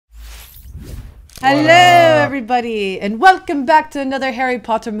Hello, everybody, and welcome back to another Harry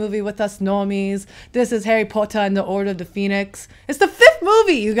Potter movie with us Normies. This is Harry Potter and the Order of the Phoenix. It's the 5th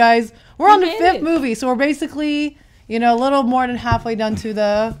movie, you guys. We're on the 5th movie, so we're basically, you know, a little more than halfway done to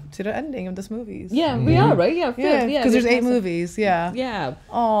the ending of this movie. Yeah, we are, right? Yeah, 5th. Yeah, because there's 8 movies. Yeah. Yeah.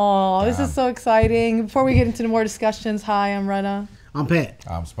 Oh, this is so exciting. Before we get into the more discussions, hi, I'm Rena. I'm Pat.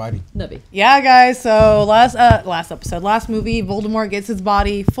 I'm Spidey. Nubby. Yeah, guys. So last movie, Voldemort gets his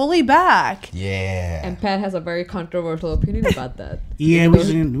body fully back. Yeah. And Pat has a very controversial opinion about that. Yeah, we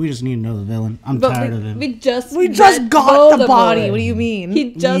just need another villain. I'm tired of him. We just got the body. What do you mean?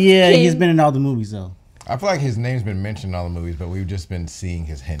 He's been in all the movies though. I feel like his name's been mentioned in all the movies, but we've just been seeing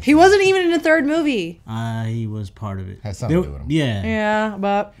his hints. He wasn't even in the 3rd movie. He was part of it. Had something to do with him. Yeah. Yeah,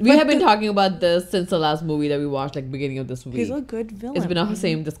 but we have been talking about this since the last movie that we watched, like beginning of this week. He's a good villain. It's been the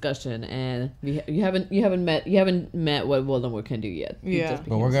same discussion, and you haven't met what Voldemort can do yet. Yeah,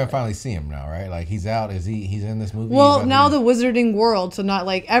 but we're gonna finally see him now, right? Like he's out. He's in this movie? Well, now the Wizarding world, so not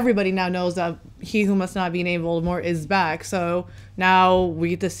like everybody now knows that he who must not be named Voldemort is back. So now we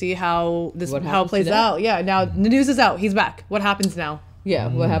get to see how it plays out. Yeah, now the news is out. He's back. What happens now? Yeah,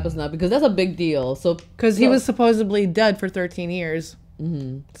 what happens now? Because that's a big deal. Because he was supposedly dead for 13 years.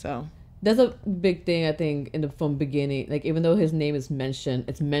 Mm-hmm. So that's a big thing, I think, from beginning. Like, even though his name is mentioned,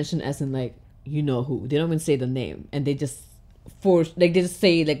 it's mentioned as in like, you know who. They don't even say the name, and they just they just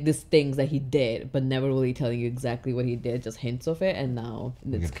say like these things that he did, but never really telling you exactly what he did, just hints of it. And now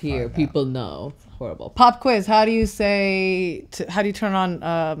it's clear, people know. It's horrible. Pop quiz: how do you turn on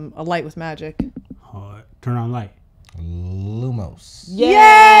a light with magic? Turn on light. Lumos. Yay!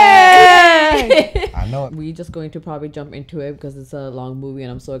 I know it. We're just going to probably jump into it because it's a long movie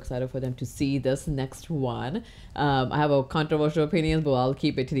and I'm so excited for them to see this next one. I have a controversial opinion, but I'll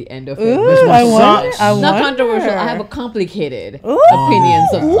keep it to the end of it. This one sucks. Not controversial. I have a complicated opinions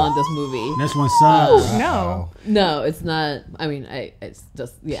on this movie. This one sucks. No, it's not. I mean, it's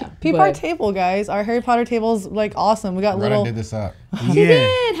just, yeah. Peep our table, guys. Our Harry Potter table's like awesome. We got little. did this up. She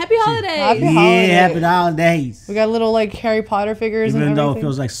did. Happy holidays. Happy holidays. We got little like Harry Potter figures. Even and though it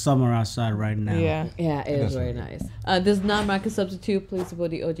feels like summer outside right now. Yeah. Yeah, it is very nice. This is not market substitute. Please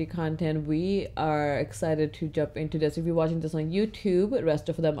support the OG content. We are excited to jump into this. If you're watching this on YouTube, the rest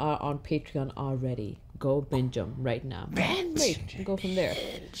of them are on Patreon already. Go binge them right now. Great. Go from there.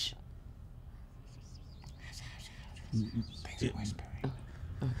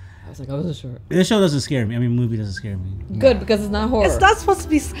 I was like, I wasn't sure. This show doesn't scare me. I mean, movie doesn't scare me. Good, because it's not horror. It's not supposed to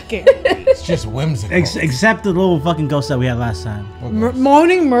be scary. It's just whimsical. Except the little fucking ghost that we had last time.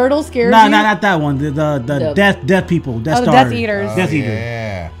 Moaning Myrtle scares you? No, not that one. The death people. The Death Eaters. Death Eaters.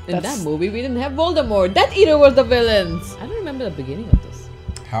 Yeah. In that movie, we didn't have Voldemort. Death Eater was the villains. I don't remember the beginning of this.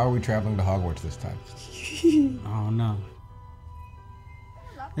 How are we traveling to Hogwarts this time? Oh, no.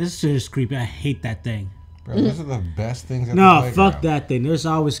 This shit is creepy. I hate that thing. Bro, those are the best things at the No, playground. fuck that thing. There's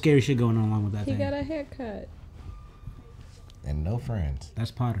always scary shit going on along with that thing. He got a haircut. And no friends. That's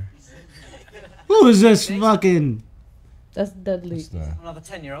Potter. Who is this fucking... That's Dudley. Another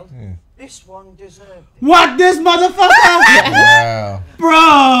 10-year-old. Yeah. This one deserved it. What, this motherfucker? Wow.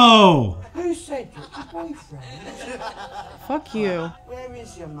 Bro! Who said you're your boyfriend? Fuck you. Where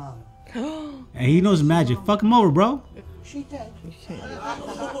is your mum? And he knows magic. Fuck him over, bro. She dead.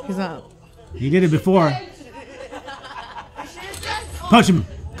 He's not. He did it before. Punch him.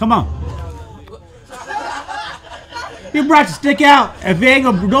 Come on. You brought your stick out. If you ain't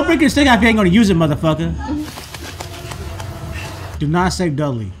gonna, don't bring your stick out if you ain't gonna use it, motherfucker. Do not save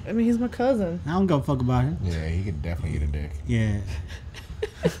Dudley. I mean, he's my cousin. I don't give a fuck about him. Yeah, he could definitely eat a dick. Yeah.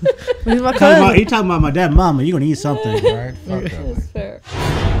 He's my cousin. You talking about my dad and mama. You gonna eat something. Right? Fuck that. That's fair.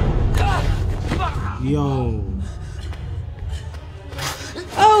 Yo.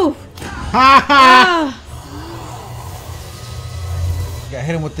 Oh! Ha ha! You gotta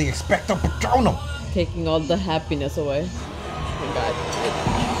hit him with the Expecto Patronum. Taking all the happiness away. Oh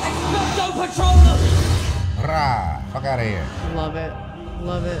my god. Rah. Fuck out of here. Love it.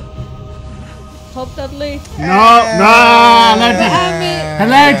 Love it. Help Dudley. No, let it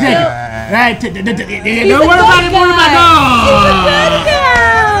take it. Don't worry about it,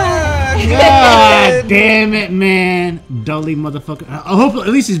 God damn it, man. Dudley motherfucker. Hopefully, at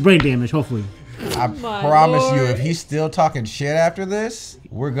least he's brain damaged, hopefully. I promise you, if he's still talking shit after this,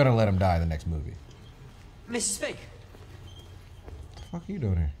 we're gonna let him die in the next movie. Mrs. Fig. What the fuck are you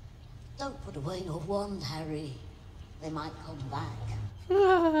doing here? Don't put away your wand, Harry. They might come back.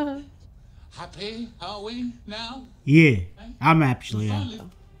 Happy are we now? Yeah, I'm actually.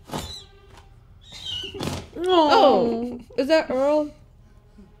 Oh, is that Earl?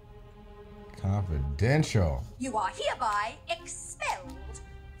 Confidential. You are hereby expelled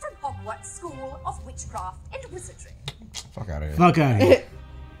from Hogwarts. What school of witchcraft and wizardry? Fuck out of here. Fuck out of here.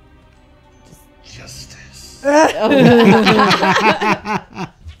 Justice.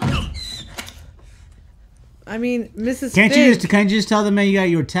 I mean, Mrs. Can't Fig. you just tell the man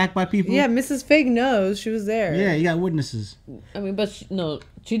you were attacked by people? Yeah, Mrs. Fig knows. She was there. Yeah, you got witnesses. I mean, but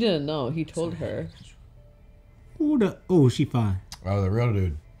she didn't know. He told her. Oh, she fine. Oh, the real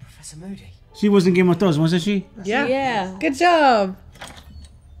dude. Professor Moody. She was in Game of Thrones, wasn't she? Yeah. Yeah. Good job.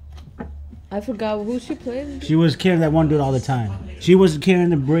 I forgot who she played. She was carrying that one dude all the time. She was carrying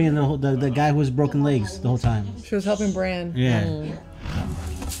the guy who was broken legs the whole time. She was helping Bran. Yeah.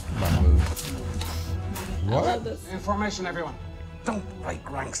 What? Information, everyone. Don't break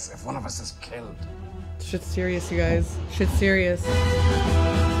ranks if one of us is killed. Shit's serious, you guys. Shit's serious.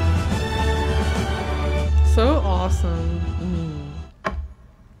 So awesome.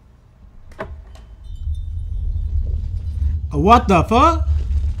 What the fuck?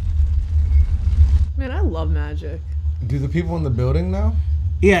 Man, I love magic. Do the people in the building know?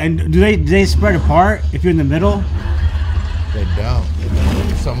 Yeah, and do they spread apart if you're in the middle? They don't.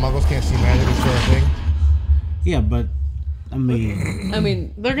 So muggles can't see magic is still a thing? Yeah, but I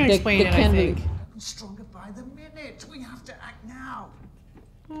mean, They're gonna explain it, I think. Stronger by the minute. We have to act now.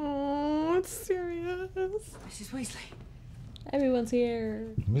 Oh, it's serious. Mrs. Weasley. Everyone's here.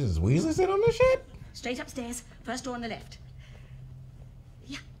 Mrs. Weasley said on this shit? Straight upstairs. First door on the left.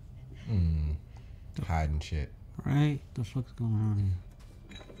 Yeah. Hiding shit. right? The fuck's going on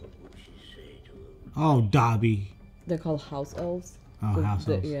here? Oh, Dobby. They're called house elves. Oh, So house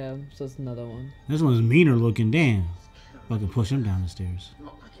elves. Yeah, so it's another one. This one's meaner looking. Damn. Fucking push him down the stairs.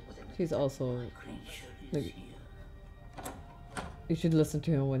 He's also like. You should listen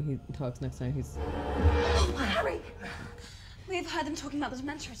to him when he talks next time. He's. Harry! We've heard them talking about the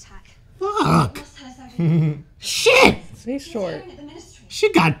dementia attack. Fuck. Must tell us everything. Shit. He's short. At the ministry.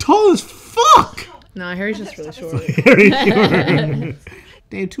 She got tall as fuck. Nah, Harry's just really short. Very short.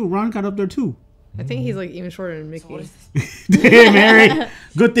 Damn, too. Ron got up there too. I think he's like even shorter than Mickey. Damn, Harry.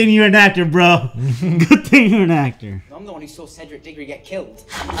 Good thing you're an actor, bro. Good thing you're an actor. I'm the one who saw Cedric Diggory get killed.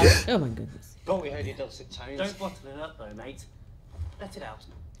 Oh my goodness. Thought we heard your dulcet tones. Don't bottle it up though, mate. Let it out.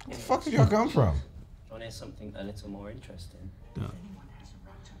 Where the fuck did y'all come from? Do you want to hear something a little more interesting?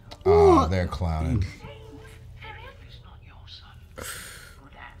 Oh, they're clowning. Harry is not your son.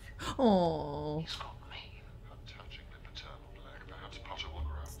 Good dad. Aww. He's got me. Touching the paternal leg, perhaps Potter will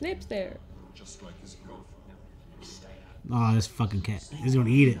grow. Snape's there. Just like his girlfriend. Oh, this fucking cat. He's gonna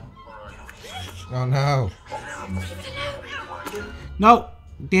eat it. Oh no. No.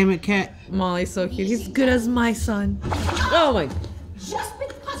 Damn it, cat. Molly's so cute. He's good as my son. Oh my. Just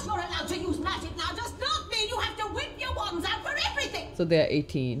because you're allowed to use magic now does not mean you have to whip your wands out for everything. So they're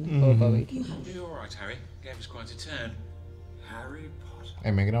 18 or above 18. You're all right, Harry. Gave us quite a turn. Harry Potter. Hey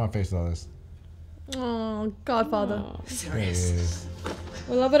man, get on my face with all this. Oh, Godfather. There he is.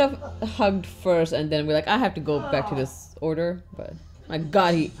 Well, I would have hugged first, and then we're like, I have to go back to this order. But my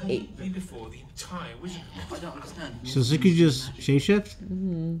God, he ate. Be before the entire wizard. I don't understand. So she could just shapeshift?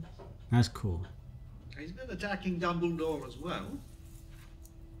 Mm-hmm. That's cool. He's been attacking Dumbledore as well.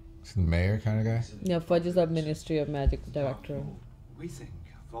 He's the mayor kind of guy. Yeah, Fudge is our Ministry of Magic director. We think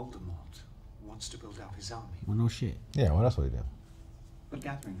Voldemort wants to build up his army. Well, no shit. Yeah, what else would he do? But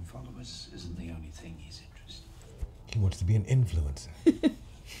gathering followers isn't the only thing he's interested He wants to be an influencer. in.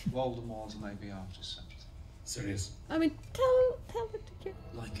 Voldemort may be after such a thing. Serious. I mean, tell it to get.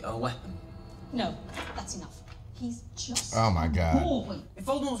 Like a weapon. No, that's enough. He's just Oh my god. boring. If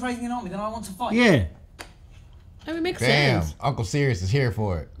Voldemort's raising an army, then I want to fight. Yeah. I mean, makes Damn, sense. Uncle Sirius is here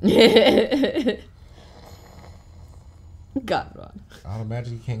for it. God, Ron. I don't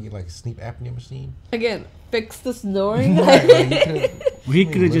imagine you can't get like a sleep apnea machine. Again, fix the snoring. Right, like, you could've- Well, he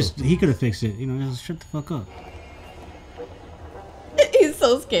could have fixed it. You know, just shut the fuck up. He's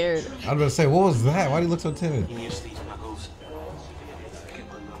so scared. I was about to say, what was that? Why do you look so timid? He used these muggles. Get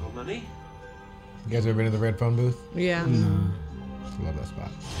my muggle money. You guys ever been to the red phone booth? Yeah. Love that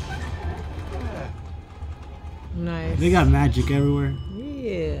spot. Nice. They got magic everywhere.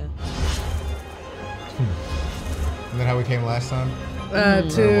 Yeah. Isn't that how we came last time? To One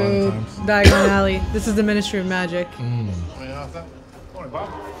times. Diagon Alley. This is the Ministry of Magic. Morning, Arthur. Morning, Bob.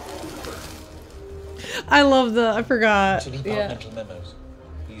 I love I forgot. Yeah. Memos.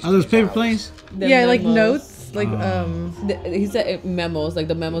 Are those paper planes? The Yeah, like memos. notes. Like, He said memos, like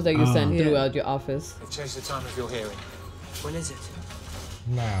the memos that you send Yeah. throughout your office. They've changed the time of your hearing. When is it?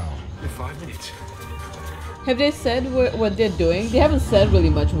 Now. In 5 minutes. Have they said what they're doing? They haven't said really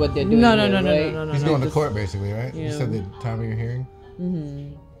much what they're doing. no, right? He's going to court basically, right? You Yeah. said the time of your hearing?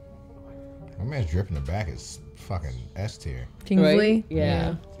 My man's drip in the back is fucking S tier. Kingsley. Right?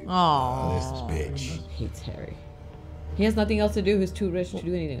 Yeah. Oh, this bitch. Hates Harry. He has nothing else to do. He's too rich to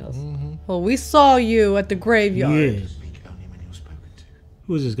do anything else. well, we saw you at the graveyard. Yeah.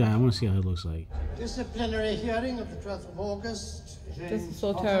 Who is this guy? I want to see how he looks like. Disciplinary hearing of the 12th of August. This is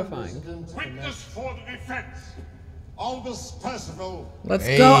so terrifying. Witness for the defense. Albus Percival. Let's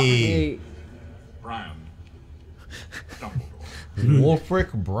go. Hey. Brian. Dumbledore.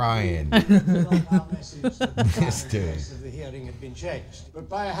 Wolfric Bryan. This dude. The hearing had been changed. But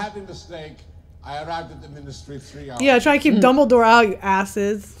by a happy mistake, I arrived at the ministry 3 hours. Yeah, try to keep Dumbledore out, you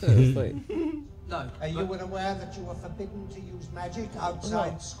asses. Seriously. No. Are you unaware that you were forbidden to use magic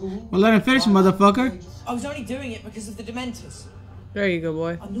outside school? Well, let him finish, motherfucker. I was only doing it because of the Dementors. There you go,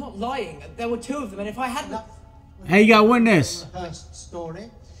 boy. I'm not lying. There were 2 of them, and if I hadn't... Hey, you got witness. First story.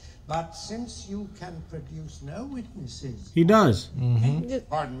 But since you can produce no witnesses... He does.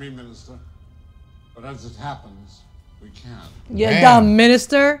 Pardon me, Minister. But as it happens, we can. Yeah, Damn. dumb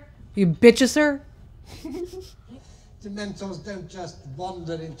minister. You bitches, sir. Dementors don't just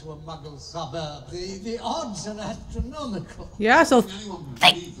wander into a muggle suburb. The odds are astronomical. Yeah, so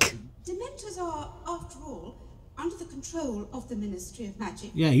Dementors are, after all, under the control of the Ministry of Magic.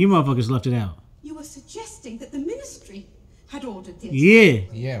 Yeah, you motherfuckers left it out. You were suggesting that the Ministry had ordered the Yeah.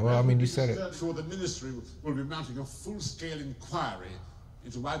 Yeah, well, I mean, you said it. Sure, the ministry will be mounting a full-scale inquiry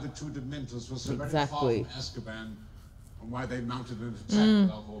into why the 2 Dementors were so very far Exactly. from Azkaban and why they mounted an attack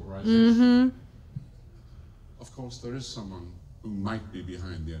without authorization. Of course, there is someone who might be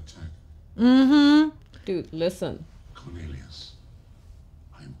behind the attack. Dude, listen. Cornelius,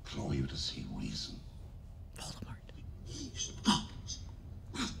 I implore you to see reason.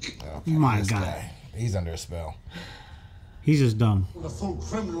 Okay, My this God. guy, he's under a spell. He's just dumb. A full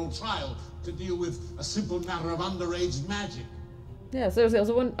criminal trial to deal with a simple matter of underage magic. Yeah, seriously.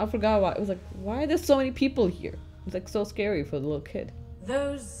 I forgot why. It was like, why are there so many people here? It's like so scary for the little kid.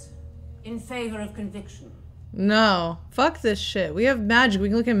 Those in favor of conviction. no. Fuck this shit. We have magic. We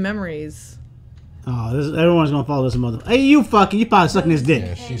can look at memories. Oh, everyone's gonna follow this mother. Hey, you fucking, you probably sucking his dick.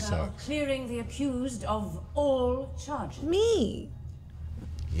 Yeah, she sucks. Clearing the accused of all charges. Me.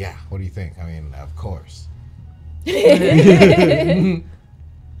 Yeah, what do you think? I mean, of course.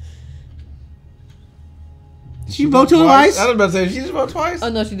 She vote twice? I was about to say, she just vote twice? Oh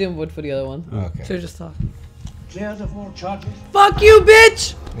no, she didn't vote for the other one. Okay. Should just talk. Cleared of all charges. Fuck you,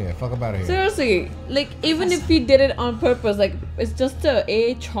 bitch. Yeah, fuck up out of here. Seriously, like even if he did it on purpose, like it's just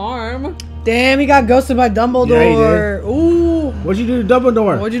a charm. Damn, he got ghosted by Dumbledore. Yeah, Ooh. What'd you do to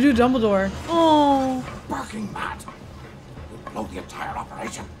Dumbledore? What'd you do, Dumbledore? Oh. Barking mad. We'll blow the entire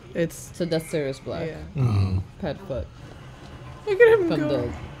operation. It's So that's Sirius Black. yeah. Pet foot Look at him from go.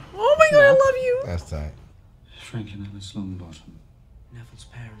 the. Oh my god, I love you. That's tight. Frank and Alice Longbottom. Neville's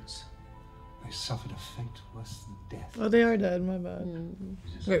parents. They suffered a fate worse than death. Oh, they are dead. My bad.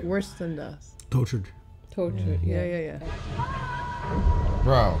 Wait, worse than death. Tortured. Torture. Yeah.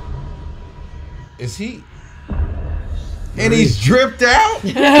 Bro. Is he... And he's dripped out?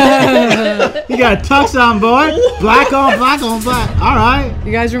 You got a tux on, boy. Black on black on black. All right.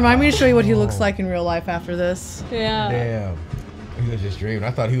 You guys remind me to show you what he looks like in real life after this. Yeah. Damn. He was just dreaming.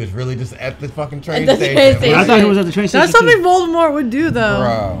 I thought he was really just at the fucking train At the station. train station. I thought he was at the train station. That's something Voldemort would do, though.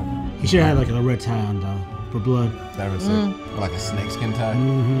 Bro. He should have had like a red tie on though, for blood. That was it. Like a snakeskin tie.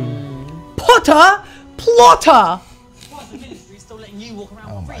 Potter! Plotter!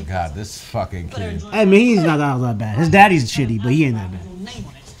 Oh my god, this fucking kid. I mean, he's not all that bad. His daddy's shitty, but he ain't that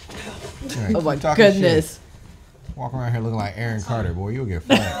bad. Right, Oh my keep talking goodness. shit. Walk around here looking like Aaron Carter, boy. You'll get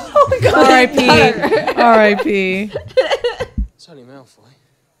flagged. R.I.P. R.I.P. It's only Malfoy.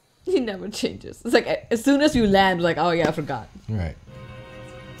 He never changes. It's like as soon as you land, like, oh yeah, I forgot. Right.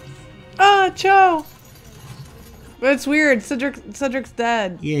 Ah, Cho! But it's weird. Cedric's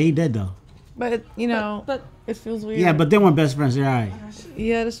dead. Yeah, he dead though. But, you know, But it feels weird. Yeah, but they weren't best friends. They're all right.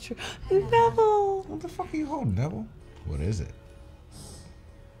 Yeah, that's true. Neville! What the fuck are you holding, Neville? What is it?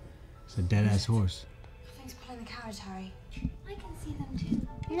 It's a dead ass horse. Thanks for pulling the carriage, Harry. I can see them too.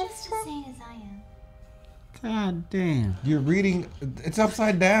 You're just as sane as I am. God damn. You're reading. It's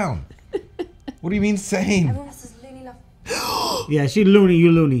upside down. What do you mean sane? Everyone else is Loony Love. Yeah, she loony,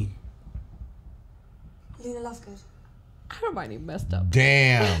 you loony. Luna Lovegood. Hermione messed up.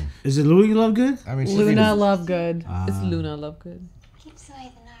 Damn. Is it Loony Lovegood? I mean, Luna Lovegood. It's Luna Lovegood. Keeps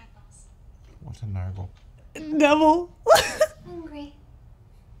away the narwhals. What's a nargle? Neville. Hungry.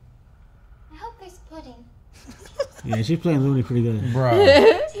 I hope there's pudding. Yeah, she's playing loony pretty good. Bro.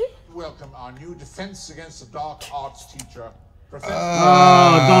 Welcome our new defense against the dark arts teacher, Professor.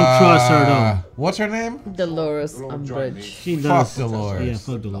 Oh, don't trust her though. What's her name? Dolores Lord, join me. Umbridge. She Fuck does. Dolores. Yeah,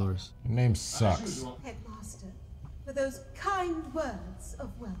 fuck Dolores. Her name sucks. Headmaster, for those kind words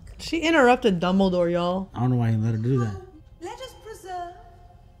of welcome. She interrupted Dumbledore, y'all. I don't know why he let her do that. Let us preserve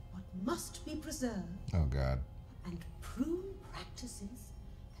what must be preserved Oh God. and prune practices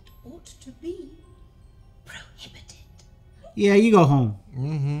that ought to be prohibited. Yeah, you go home.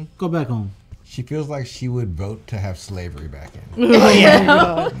 Mm-hmm. Go back home. She feels like she would vote to have slavery back in. Oh,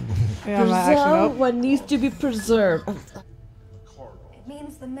 yeah. Yeah, my action Preserve note. what needs to be preserved. It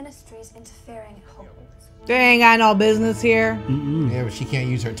means the ministry's interfering at Hogwarts. They ain't got no business here. Yeah, but she can't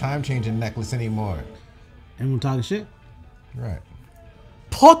use her time-changing necklace anymore. Anyone talking shit? Right.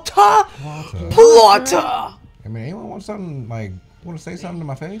 Potter! Potter! I mean, anyone want something, like, want to say something to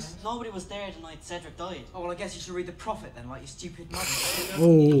my face? Nobody was there the night Cedric died. Oh, well, I guess you should read the Prophet then, like you stupid mother. I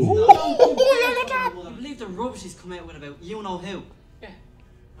believe the rubbish he's come out with about you know who. Yeah,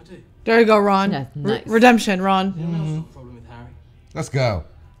 I do. There you go, Ron. That's nice. Redemption, Ron. No problem with Harry. Let's go.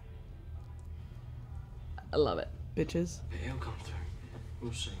 I love it. Bitches. But he'll come through.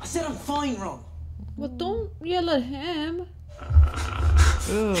 We'll see. I said I'm fine, Ron. Well, don't yell at him.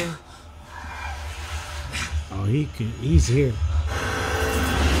 Ooh. Oh, he's here.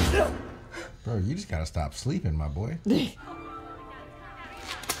 Bro, you just gotta stop sleeping, my boy.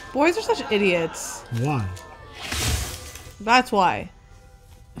 Boys are such idiots. Why? That's why.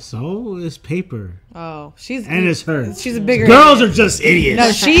 So is paper. Oh, she's And it's her. She's a bigger. Girls idiot. are just idiots.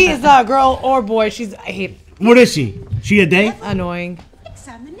 No, she is not a girl or boy. She's I hate. What is she? She a day? Annoying.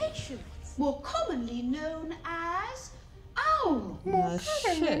 Examinations, more commonly known as owl.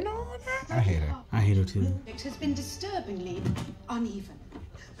 Shit. I hate her. I hate her too. It has been disturbingly uneven.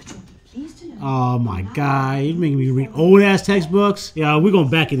 But you'll be pleased to know. Oh my God, you're making me read old ass textbooks. Yeah, we're going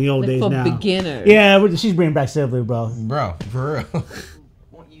back in the old Like days for now. beginners. Yeah, she's bringing back Sibling, bro. Bro, for real.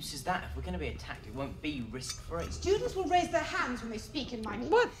 What use is that? If we're going to be attacked, it won't be risk-free. Students will raise their hands when they speak in my class.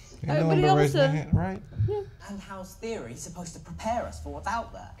 What? Ain't no one been raising their hand, right? And how's theory supposed to prepare us for what's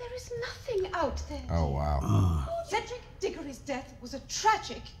out there? There is nothing out there. Oh, wow. Cedric Diggory's death was a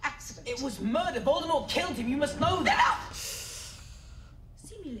tragic accident. It was murder. Voldemort killed him. You must know that.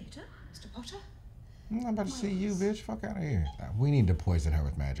 See me later, Mr. Potter. I'm not about to see you, bitch. Fuck out of here. We need to poison her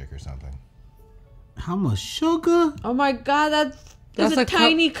with magic or something. How much sugar? Oh my God, that's a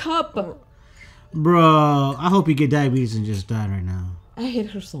tiny cup. Bro, I hope you get diabetes and just die right now. I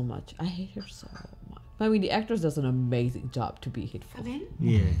hate her so much. I hate her so much. I mean, the actress does an amazing job to be hateful. Come in.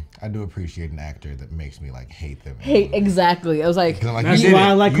 Yeah. I do appreciate an actor that makes me, like, hate them. Hate, exactly. I was like, 'Cause I'm like, That's you did why it.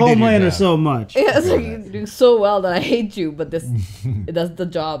 I like You did your Homelander job. so much. yeah, it's like you do so well that I hate you, but this that's the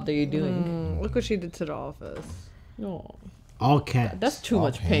job that you're doing. Look what she did to the office. No, All cats. that's too All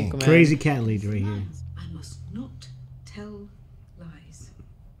much pink, man. Crazy cat lady right here. I must not tell lies.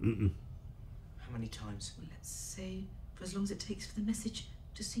 How many times? Let's say for as long as it takes for the message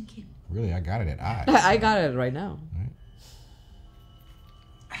to sink in. Really, I got it at eyes. I got it right now.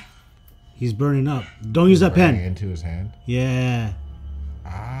 He's burning up. Don't use that Burning pen. into his hand. Yeah.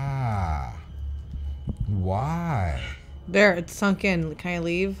 Ah. Why? There, it's sunk in. Can I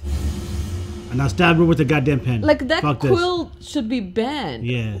leave? And I stabbed her with the goddamn pen. Like that Fuck this. quill should be banned.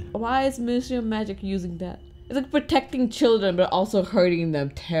 Yeah. Why is Ministry of Magic using that? It's like protecting children, but also hurting them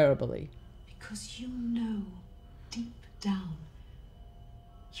terribly. Because you know, deep down,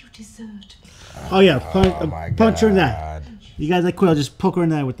 you deserve to be. Oh yeah, Oh my punch her in that. God. You guys like Quill, just poke her in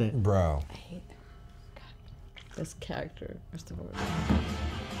that with that. Bro. I hate that. God, this character. What's the word?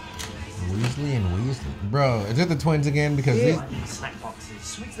 Weasley and Weasley. Bro, is it the twins again? Because Snack boxes,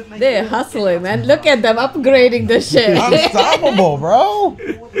 sweets that make They're hustling, man. Look at them upgrading the shit. unstoppable, bro.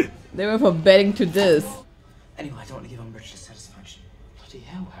 They went from betting to this. Anyway, I don't want to give Umbridge dissatisfaction. Bloody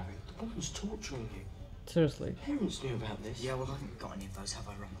hell, Harry. The woman's torturing you. Seriously. Parents knew about this. Yeah, well, I haven't got any of those, have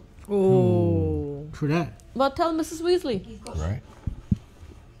I, Ron? Ooh. For that. Well, tell Mrs. Weasley. Right?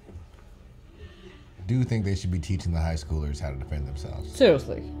 Do you think they should be teaching the high schoolers how to defend themselves?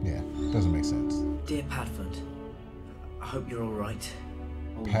 Seriously. Yeah, doesn't make sense. Dear Padford, I hope you're all right.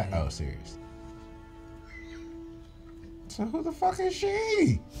 Oh, serious. So who the fuck is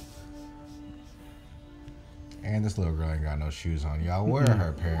she? And this little girl ain't got no shoes on. Y'all, where are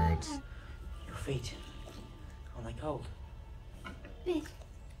her parents? Your feet. Are they cold? Big.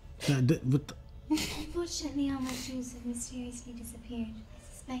 What the- Unfortunately, all my shoes have mysteriously disappeared.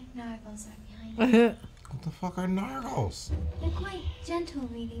 I suspect nargles are behind it. What the fuck are nargles? They're quite gentle,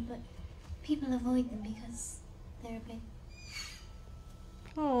 really, but people avoid them because they're a bit...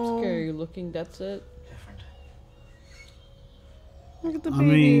 Oh. Scary looking, that's it. Different. Look at the I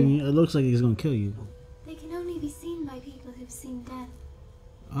baby. mean, it looks like he's gonna kill you. They can only be seen by people who've seen death.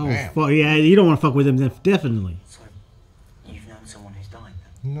 Oh, Damn. fuck. Yeah, you don't want to fuck with him, definitely. So, you've known someone who's died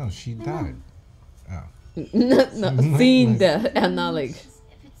then? No, she died. Oh. No, seen death and not like.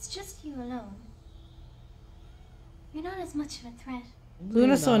 it's just you alone, you're not as much of a threat.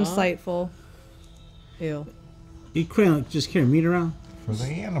 Luna's so insightful. Ew. You can't just carry meat around? For the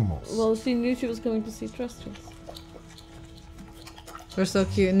animals. Well, she knew she was going to see Trusters. They're so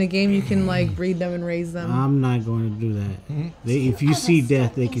cute. In the game, you can like breed them and raise them. I'm not going to do that. If you see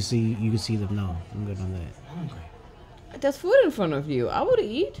death, you can see them. No, I'm good on that. There's food in front of you. I would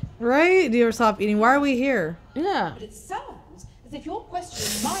eat. Right? Do you ever stop eating? Why are we here? Yeah. But it sounds as if you're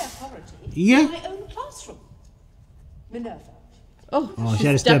questioning my authority Yeah. in my own classroom. Minerva. Oh, she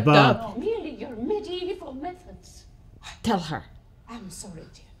had to step up. Merely your medieval methods. Tell her. I'm sorry,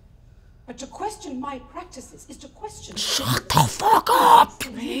 dear. But to question my practices is to question... Shut the fuck up! I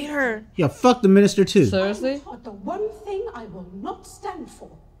hate her. Yeah, fuck the minister too. Seriously? But the one thing I will not stand for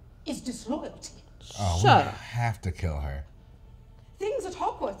is disloyalty. Oh, Shut we up. have to kill her. Things at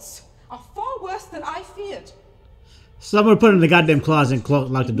Hogwarts are far worse than I feared. Someone put her in the goddamn closet and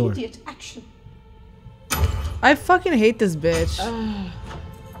lock the door. Immediate action. I fucking hate this bitch.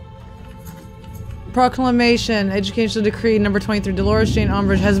 Proclamation. Educational Decree number 23. Dolores Jane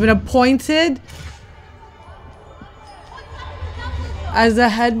Umbridge has been appointed as the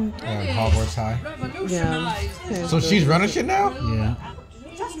head... Hogwarts High. Yeah. So she's running shit now? Yeah.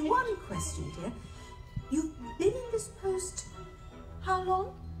 Just one question, dear. You've been in this post how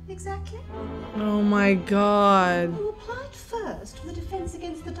long exactly? Oh my god. You applied first for the Defense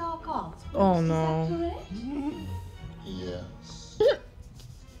Against the Dark Arts. Oh Is no. that correct? Yes.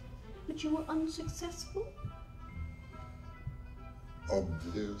 But you were unsuccessful?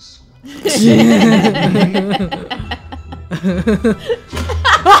 Obviously.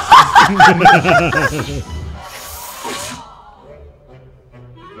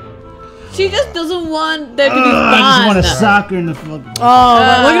 She just doesn't want there to be fun. I just want to sock her in the fucking...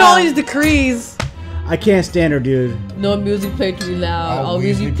 Oh, look at all these decrees. I can't stand her, dude. No music played too loud. All Weasley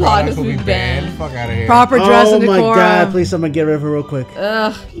music products products will will be be banned. banned. Fuck out of here. Proper dress Oh and my decorum. god, please someone get rid of her real quick.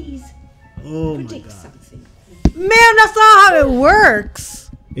 Ugh. Please Oh my predict god. something. Ma'am, that's not how it works.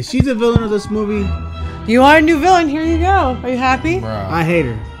 Is she the villain of this movie? You want a new villain? Here you go. Are you happy? Bruh. I hate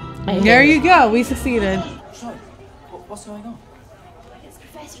her. There you go. We succeeded. Sorry, what's going on? It's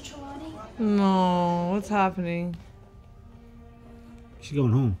Professor Trelawney. No, what's happening? She's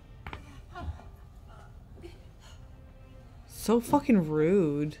going home. So fucking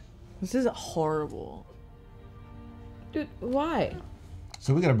rude. This is horrible. Dude, why?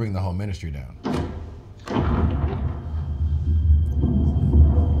 So we gotta bring the whole ministry down.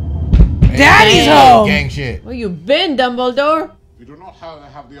 Daddy's Hey, home. Gang shit. Where you been, Dumbledore? We do not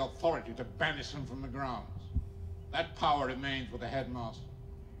have the authority to banish him from the grounds. That power remains with the headmaster.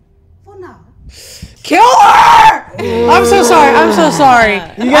 For now. Kill her! I'm so sorry. I'm so sorry.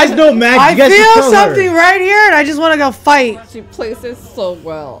 You guys know magic. I You guys should feel kill her. something right here, and I just want to go fight. She plays it so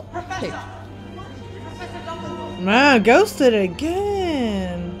well. Hey, Man, ghosted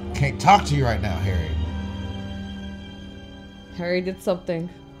again. Can't talk to you right now, Harry. Harry did something.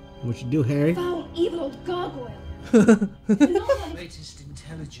 What you do, Harry? Foul, evil old gargoyle. Latest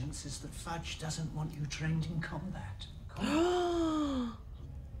intelligence is that Fudge doesn't want you trained in combat.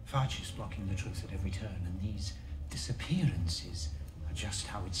 Fudge is blocking the truth at every turn, and these disappearances are just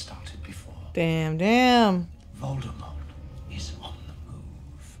how it started before. Damn, damn. Voldemort is on the move.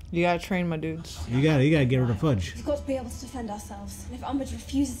 You gotta train my dudes. You gotta get rid of Fudge. We've got to be able to defend ourselves. And if Umbridge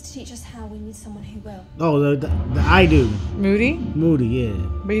refuses to teach us how, we need someone who will. Oh, the eye dude. Moody? Moody, yeah.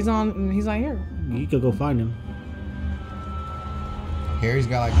 But he's not here. You could go find him. Harry's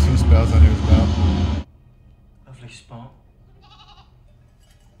got like 2 spells under his belt. Lovely spot.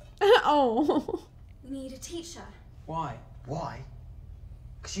 Oh. We need a teacher. Why? Why?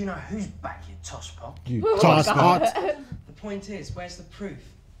 Because you know who's back, you tosspot. You Oh, tosspot. The point is, where's the proof?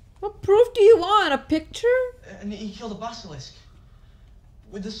 What proof do you want? A picture? And he killed a basilisk.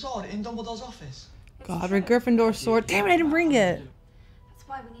 With the sword in Dumbledore's office. Godric Gryffindor sword. Damn it, I didn't bring it. That's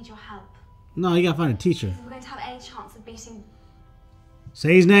why we need your help. No, you gotta find a teacher. If we're going to have any chance of beating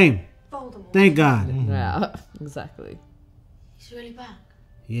Say his name. Voldemort. Thank God. Yeah, exactly. He's really back.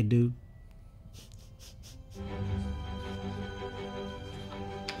 Yeah, dude.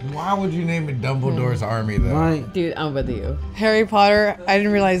 Why would you name it Dumbledore's Army, though? Right. Dude, I'm with you. Harry Potter. I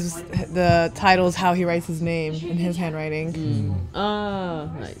didn't realize the title is how he writes his name in his handwriting.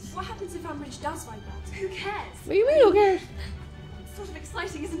 Nice. What happens if Umbridge does find that? Who cares? What do you mean, who cares? It's sort of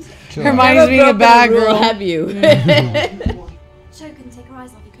exciting, isn't it? Chill Hermione's out. being a bad girl. Have you? Jo couldn't take her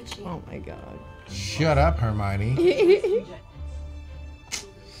eyes off you, could she? Oh my god. Shut up, Hermione.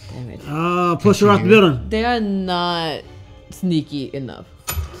 Damn it. Push her off the building. They are not sneaky enough.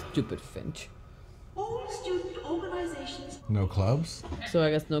 Stupid Finch. All student organizations No clubs? So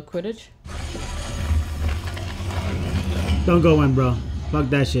I guess no Quidditch? Don't go in, bro. Fuck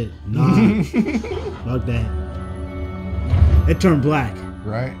that shit. Nah. Fuck that. It turned black.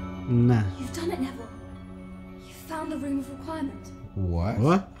 Right? Nah. You've done it, Neville. You found the room of requirement. What?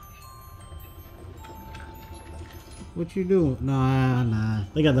 What? What you do? Nah.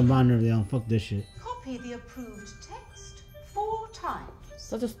 They got the monitor down. Fuck this shit. Copy the approved text 4 times.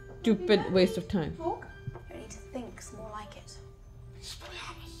 Such a stupid waste of time. Talk? You need to think more like it.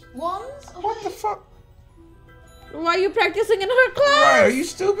 Wands? What the fuck? Why are you practicing in her class? Right, are you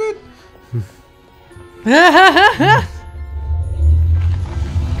stupid?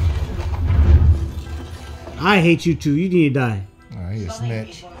 I hate you too. You need to die. Oh, you a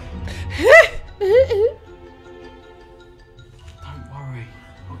snitch. Don't worry.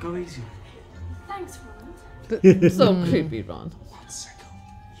 I'll go easy. Thanks, Ron. So creepy, Ron. 1 second.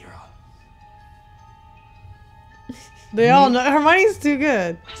 You're up. They all know Hermione's too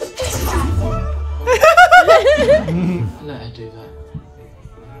good. Let her do that.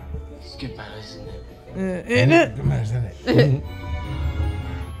 It's good manners, isn't it? Ain't it? Good manners, isn't it?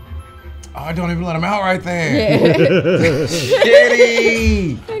 Oh, don't even let him out right there. Yeah.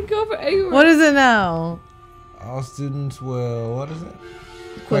 Shitty. I go for anyone. What is it now? All students will, what is it?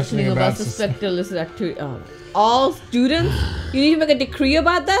 Questioning about suspected illicit activity. All students? You need to make a decree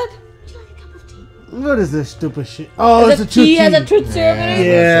about that? What is this stupid shit? Oh, Is it's a it tea truth as a truth ceremony?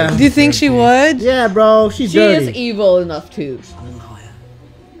 Yeah. Do you think she would? Yeah, bro. She's She dirty. is evil enough too.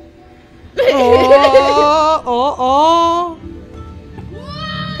 Oh.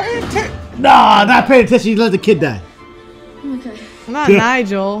 Nah, not paying attention. You let the kid die. Okay. Not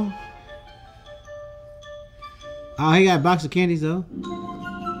Nigel. Oh, he got a box of candies though.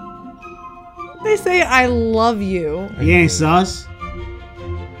 They say I love you. He ain't sus.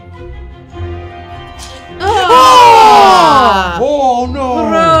 Oh no!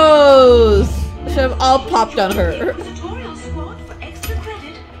 Gross! Should have all popped on her.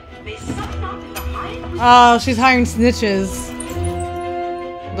 Oh, she's hiring snitches.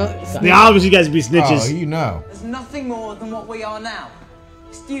 They obviously guys be snitches. Oh, you know. There's nothing more than what we are now.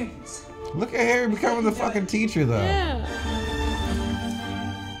 Students. Look at Harry becoming the fucking teacher, though. Yeah.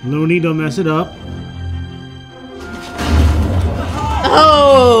 Looney, don't mess it up.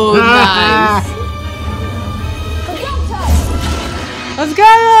 Oh, nice. Let's go!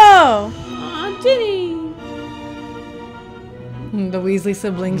 Aw, Ginny. The Weasley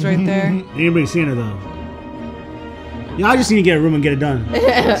siblings right there. Anybody seen her though? Y'all just need to get a room and get it done. Woo,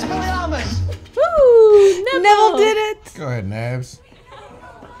 Neville did it! Go ahead, Nabs.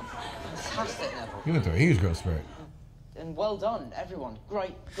 Fantastic, Neville. You went through a huge growth spurt. And well done, everyone.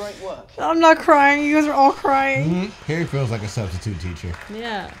 Great work. I'm not crying. You guys are all crying. Harry feels like a substitute teacher.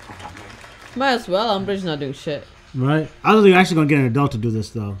 Yeah. Might as well. Umbridge's not doing shit. Right? I don't think you're actually gonna get an adult to do this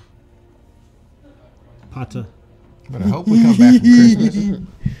though. Potter. But I hope we come back from Christmas.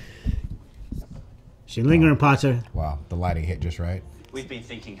 She lingering, Potter. Wow, the lighting hit just right. We've been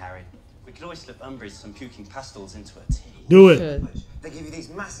thinking, Harry. We could always slip Umbridge some puking pastels into a tea. Do it. They give you these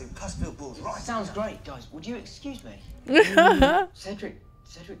massive pus-filled balls, right? Sounds great, guys. Would you excuse me? Cedric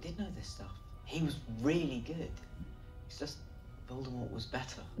did know this stuff. He was really good. It's just Voldemort was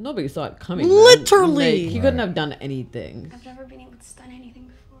better. Nobody saw it coming. Man. Literally. Like, he couldn't have done anything. I've never been able to stun anything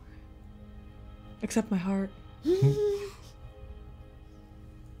before. Except my heart. Is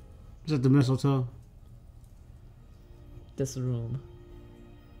that the mistletoe? This room.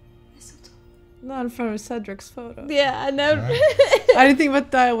 Not in front of Cedric's photo. Yeah, I never. I didn't think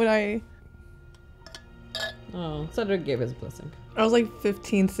about that when I Oh, Cedric gave his blessing. was like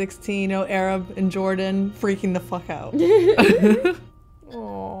 15, 16, you know, Arab and Jordan freaking the fuck out. Aww.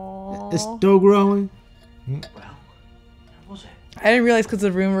 It's still growing. Was it? I didn't realize because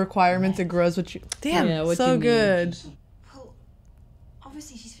of room requirements it grows what you. Damn, Yeah, what so you need. good. Well,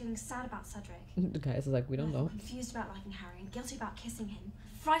 obviously she's feeling sad about Cedric. The guys are like, we don't know. Confused about liking Harry and guilty about kissing him.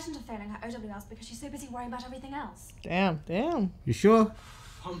 Frightened of failing her OWLs because she's so busy worrying about everything else. Damn. You sure?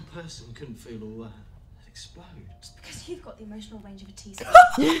 One person couldn't feel all that. It'd explode. Just because you've got the emotional range of a teaspoon.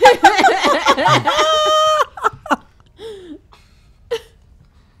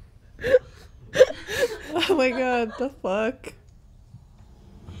 Oh my god, the fuck.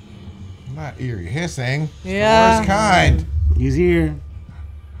 Not eerie hissing. Yeah. The worst kind. He's here.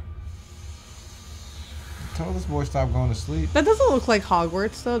 Tell this boy stop going to sleep. That doesn't look like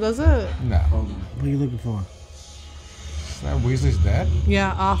Hogwarts though, does it? No. What are you looking for? Is that Weasley's dad?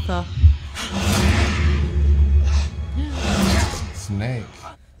 Yeah, Arthur. Snake.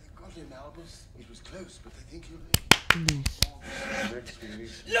 Got him, Albus. It was close, but they think you'll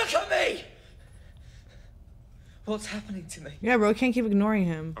Look at me! What's happening to me? Yeah, bro, can't keep ignoring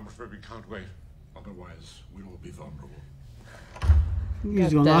him. I'm afraid we can't wait. Otherwise, we'll all be vulnerable.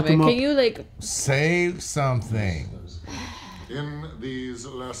 He's gonna lock him up. Can you like say something? In these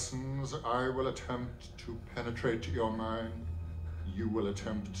lessons, I will attempt to penetrate your mind. You will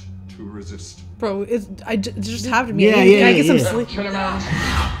attempt to resist. Bro, just have to be. Yeah, Can I get some sleep? Tell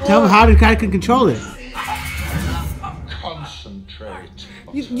him how the guy can control it. Concentrate.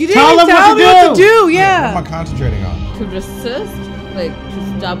 You didn't tell me what to do. Yeah. What am I concentrating on? to resist? Like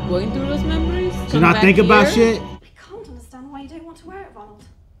to stop going through those memories? To not think about shit? I can't understand why you don't want to wear it, Ronald.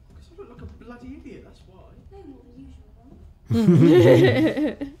 Because I look like a bloody idiot, that's why. No more than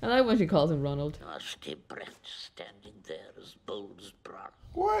usual. I like when she calls him Ronald. Dusty Brent standing there as bold as bronze.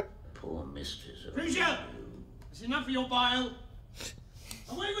 What? Poor mistress of Creature! It's enough of your bile.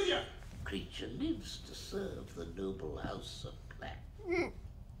 Away with you! Creature lives to serve the noble house of Black.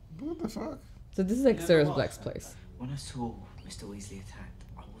 What the fuck? So this is like Sirius Black's place. When I saw Mr. Weasley attacked,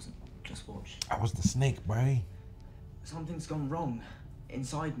 I wasn't just watching. I was the snake, boy. Something's gone wrong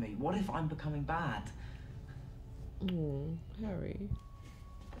inside me. What if I'm becoming bad? Harry.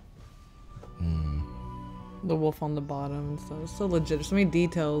 The wolf on the bottom. So it's so legit. There's so many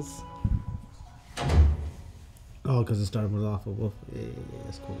details. Oh, because it started with off a wolf. Yeah,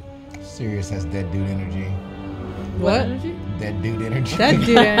 that's cool. Sirius has dead dude energy. What? Energy? Dead dude energy. That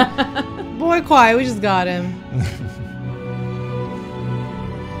dude. Boy, quiet. We just got him.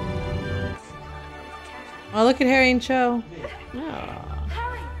 Oh, look at Harry and Cho.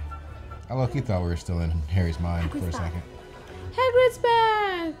 I look-y thought we were still in Harry's mind for a second. Hagrid's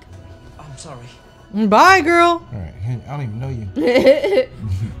back. I'm sorry. Bye, girl. All right, I don't even know you.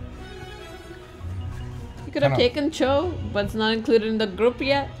 You could have taken Cho, but it's not included in the group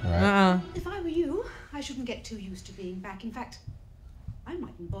yet. Right. If I were you, I shouldn't get too used to being back. In fact, I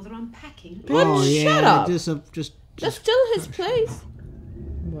mightn't bother unpacking. Oh, yeah. Shut up. Just That's still his place.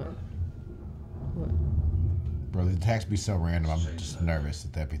 What? Bro, the attacks be so random. I'm just nervous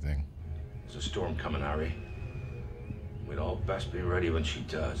at everything. There's a storm coming, Harry. We'd all best be ready when she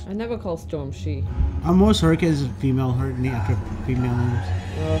does. I never call Storm she. Most hurricanes female hurricane after female names.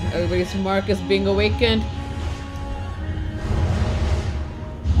 Oh, everybody's Marcus being awakened.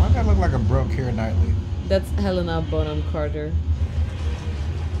 Why does that look like a broke Keira Knightley? That's Helena Bonham Carter.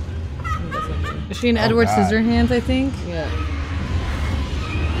 Is she in Edward Scissorhands, I think? Yeah.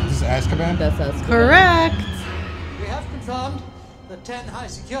 This is Azkaban? That's Azkaban. Correct. We have confirmed that 10 high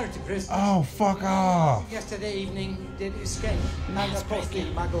security prisoners. Oh, fuck off. Yesterday evening did escape. And of course, the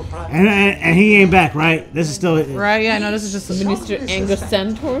Muggle Prime. And he ain't back, right? This is still Right, yeah, no, this is just Minister Angus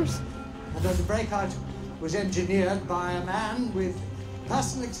Centaurs. And that the breakout was engineered by a man with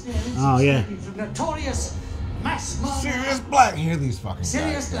personal experience. Oh, yeah. From notorious mass murder. Sirius Black. Hear these fucking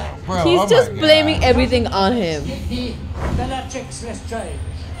Sirius guys. Black. Bro, He's oh just my blaming God. everything on him. The Bellatrix Lestrange.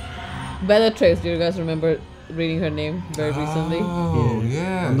 Bellatrix, do you guys remember reading her name very recently? Oh,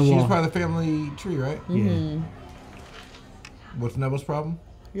 yeah. On the She's wall. part of the family tree, right? Mm-hmm. What's Neville's problem?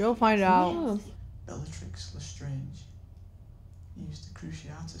 You'll find out. Oh. Bellatrix Lestrange used the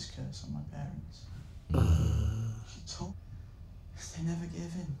Cruciatus curse on my parents. She told they never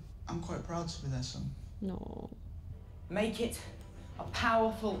gave in. I'm quite proud to be their son. No. Make it a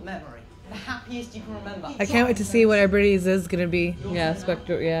powerful memory. The happiest you can remember. I can't wait to see what everybody's is gonna be. Yeah,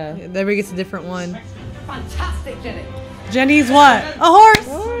 Spectre, yeah. Everybody gets a different one. Fantastic, Jenny. Jenny's what? A horse!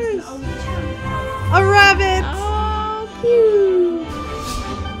 A rabbit! Oh, cute.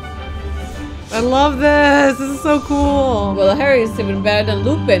 I love this. This is so cool. Well, Harry is even better than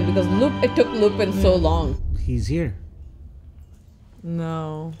Lupin because it took Lupin so long. He's here.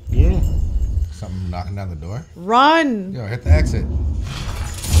 No. Yeah. Something knocking down the door. Run! Yo, hit the exit.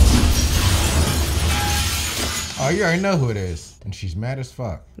 Oh, you already know who it is. And she's mad as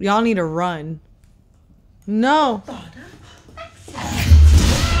fuck. Y'all need to run. No.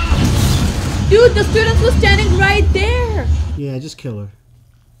 Dude, the students were standing right there. Yeah, just kill her.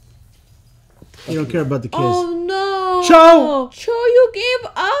 You don't care about the kids. Oh no. Cho! Cho, you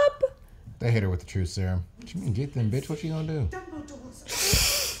gave up? They hit her with the truth serum. What you mean, get them, bitch? What you gonna do?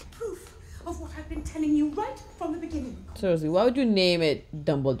 Dumbledore's proof of what I've been telling you right from the beginning. Seriously, why would you name it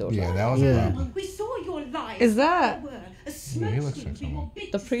Dumbledore? Yeah, that was a problem. We saw your lies. Is that? There were a Yeah, he looks like someone.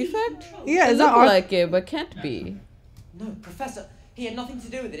 The prefect? Yeah, It is that looked Arthur? like it, but can't be. No, Professor, he had nothing to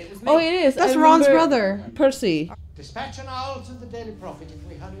do with it. It was me. Oh, it is. That's I Ron's remember brother. Percy. Dispatch an owl to the Daily Prophet. If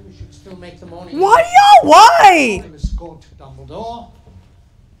we hurry, we should still make the morning. Why y'all? Why? We'll escort Dumbledore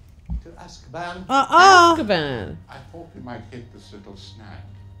to Azkaban. Azkaban. I thought we might hit this little snag.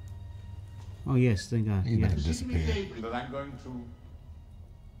 Oh, yes, thank God. He's about to Yes. disappear. That I'm going to,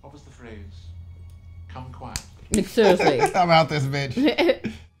 what was the phrase? Come quietly. Like, seriously. I'm out this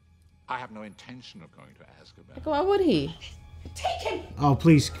bitch. I have no intention of going to Azkaban. Like, why would he? Take him! Oh,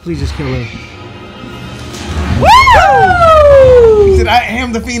 please just kill her. Woo! He said, I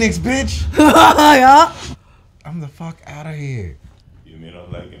am the Phoenix, bitch. Yeah. I'm the fuck out of here. You may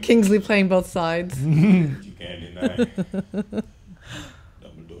not like him. Kingsley playing both sides. You can't deny.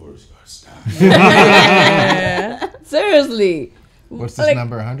 Dumbledore's got style. Seriously. What's this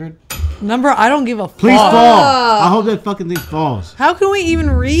number, 100? Number, I don't give a fuck. Please fall. I hope that fucking thing falls. How can we even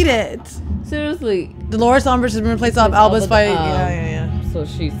read it? Seriously. Dolores Umbridge has been replaced off Albus by... yeah. So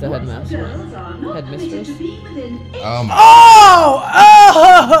she's the headmaster. Headmistress. Oh my.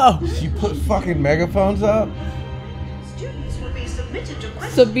 Oh! She put fucking megaphones up?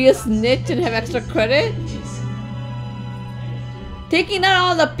 So be a snitch and have extra credit? Taking out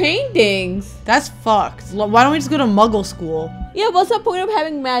all the paintings. That's fucked. Why don't we just go to Muggle school? Yeah, what's the point of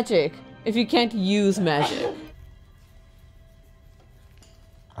having magic if you can't use magic?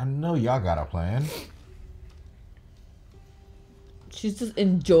 I know y'all got a plan. She's just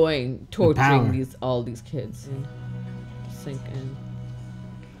enjoying torturing all these kids. Sink in.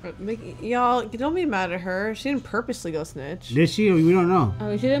 Y'all, don't be mad at her. She didn't purposely go snitch. Did she? We don't know. I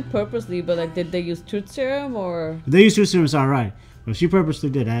mean, she didn't purposely, but like, did they use truth serum or? If they used truth serum, it's all right. But she purposely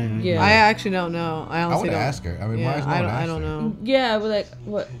did. Yeah. I actually don't know. I honestly would don't. ask her. I mean, yeah, why is no one I don't know. Yeah, but like,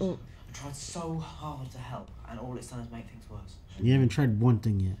 what? I tried so hard to help, and all it's done is make things worse. You haven't tried one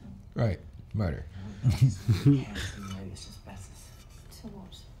thing yet. Right. Murder.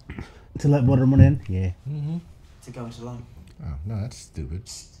 To let Voldemort in? Yeah. Mm-hmm. To go it alone. Oh, no, that's stupid.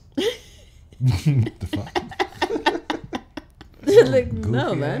 The fuck? Like,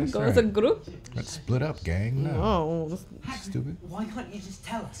 no, man. Go as a group. Let's split up, gang. No. Stupid. Why can't you just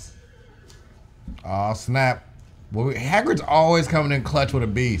tell us? Oh, snap. Well, Hagrid's always coming in clutch with a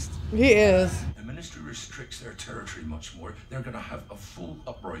beast. He is. The ministry restricts their territory much more. They're going to have a full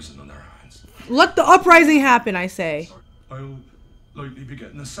uprising on their hands. Let the uprising happen, I say. I'll likely be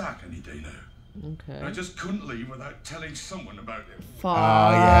getting a sack any day now. Okay. I just couldn't leave without telling someone about it. Fuck.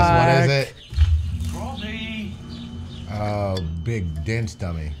 Oh, yes. What is it? Robbie! Oh, big dense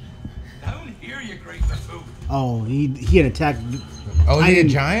dummy. Down here, you great buffoon. Oh, he had attacked. Oh, is he a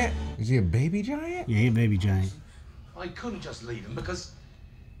giant? Is he a baby giant? Yeah, he a baby giant. I couldn't just leave him because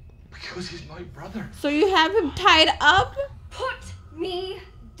he's my brother. So you have him tied up? Put me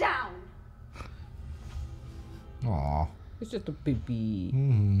down. Aw. It's just a baby.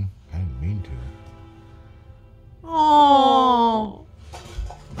 Mm-hmm. I didn't mean to. Oh.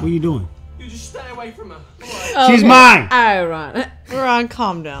 What are you doing? You just stay away from her. She's mine. Alright, Ron. Ron,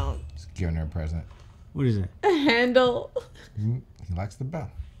 calm down. Just giving her a present. What is it? A handle. He likes the bell.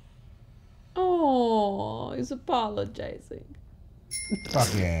 Oh, he's apologizing. Fuck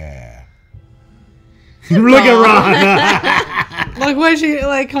yeah. Look at Ron. Like, what she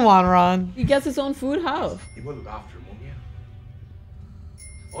like? Come on, Ron. He gets his own food. How? You will look after him, won't you?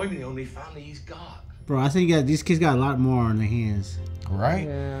 I'm the only family he's got. Bro, I think these kids got a lot more on their hands. Right?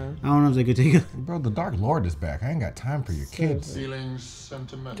 Yeah. I don't know if they could take it. Bro, the Dark Lord is back. I ain't got time for your kids. Feeling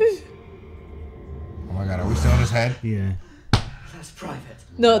sentimental. Oh my god, are we still on his head? Yeah. That's private.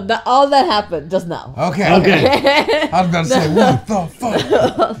 No, all that happened just now. Okay. I was about to say, what the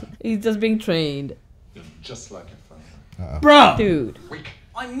fuck? He's just being trained. You're just like your father. Bro! Dude. Weak.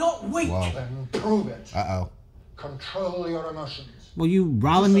 I'm not weak. Whoa. Then prove it. Uh-oh. Control your emotions. Well, you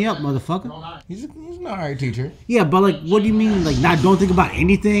riling me up, motherfucker. He's an alright teacher. Yeah, but like, what do you mean? Like, don't think about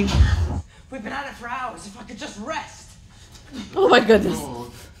anything? We've been at it for hours. If I could just rest. Oh my goodness.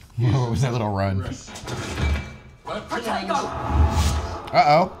 What was that little run?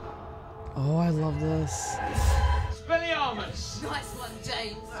 Uh-oh. Oh, I love this. Expelliarmus. Nice one,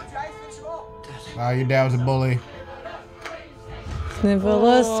 James. Oh, your dad was a bully.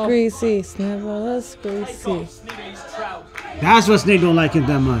 Snivelus greasy, snivelus greasy. That's what Snape don't like him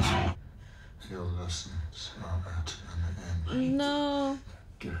that much. Your lessons are at an end. No.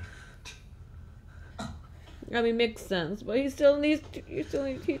 I mean, makes sense, but you still need to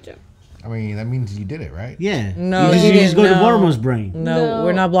teach him. I mean, that means you did it, right? Yeah. No, you just go to Voldemort's brain. No,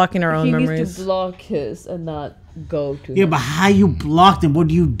 we're not blocking our own he memories. needs to block his and not go to Yeah, him. but how you blocked him? What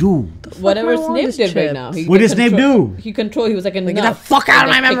do you do? Whatever my wand Snape is did right chipped. now. What did Snape do? He controlled. He was like, Get the enough. fuck out of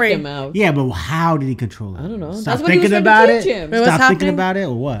my And just memory. kicked him out. Yeah, but how did he control it? I don't know. Stop That's what he was thinking trying to about teach it. him. Wait, what's Stop thinking happening? about it,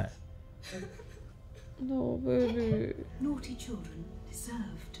 or what? No, baby. Naughty children deserve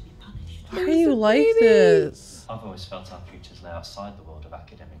to be punished. Why do you like this? I've always felt our futures lay outside the world of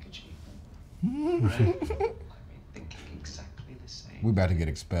academic achievement. Right. I've been thinking exactly the same. We about to get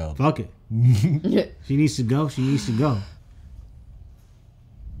expelled. Fuck it. She needs to go. She needs to go.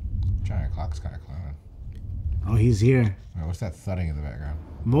 Giant clock's kind of clowning. Oh, he's here. Right, what's that thudding in the background?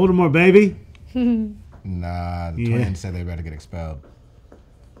 Voldemort, baby. Nah, the twins said they better get expelled.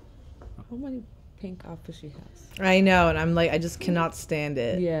 How many pink outfits she has? I know, and I'm like, I just cannot stand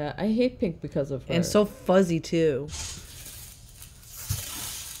it. Yeah, I hate pink because of her. And so fuzzy too.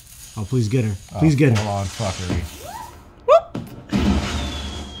 Oh, please get her. Please get her. Full on fuckery.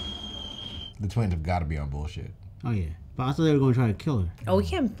 The twins have got to be on bullshit. Oh yeah, but I thought they were going to try to kill her. Oh, we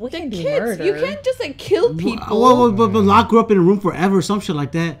can't do Kids, murder. you can't just like kill people. Well, but lock her up in a room forever, some shit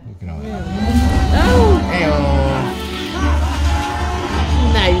like that. Oh.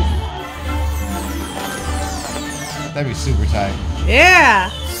 Nice. That'd be super tight.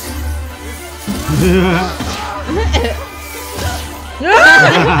 Yeah.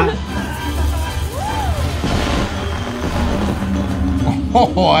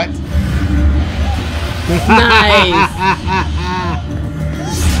 What? Nice.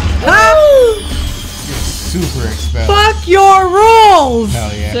 Super expelled. Fuck your rules.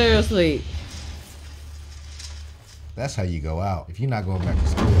 Hell yeah. Seriously. That's how you go out. If you're not going back to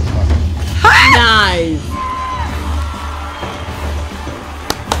school, fucking. Nice.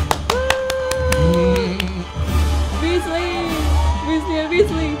 Beasley. Beasley and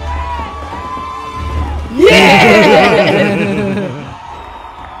Beasley. Yeah.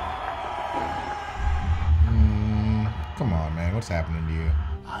 Come on, man. What's happening to you?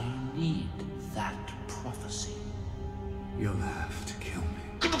 I need that prophecy. You'll have to kill me.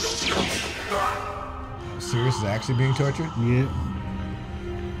 Sirius is actually being tortured? Yeah.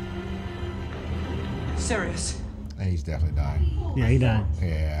 Sirius. He's definitely dying. Yeah, he died.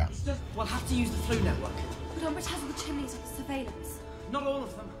 Yeah. We'll have to use the flu network. But Umbridge has all the chimneys under surveillance. Not all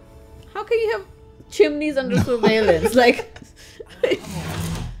of them. How can you have chimneys under surveillance? Like.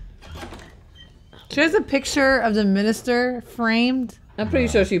 She has a picture of the minister framed. I'm pretty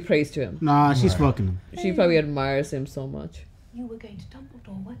sure she prays to him. Nah, she's fucking him. She probably admires him so much. You were going to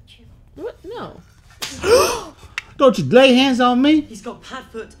Dumbledore, weren't you? What? No. Don't you lay hands on me? He's got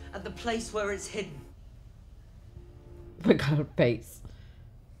Padfoot at the place where it's hidden. My God, her face.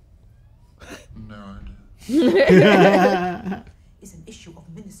 No idea. It's an issue of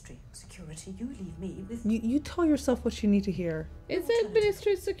ministry security. You leave me with. You tell yourself what you need to hear. Is it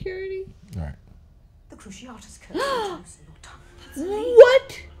ministry security? Right. The Cruciatus curse loosen your tongue.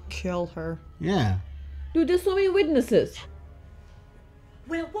 What? Kill her. Yeah. Dude, there's so many witnesses.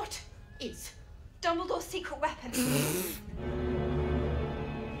 Well, what is Dumbledore's secret weapon?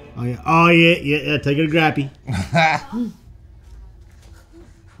 Oh yeah. Oh yeah. Take it a grappy.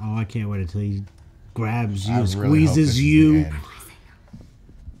 Oh, I can't wait until he grabs you, squeezes you.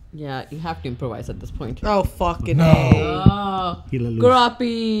 Yeah, you have to improvise at this point. Oh, fucking no. Oh, He let loose.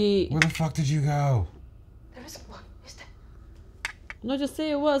 Grappy. Where the fuck did you go? There isn't one, is there? No, just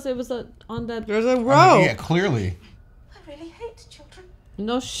say it was. It was on that. There's a row. I mean, yeah, clearly. I really hate children.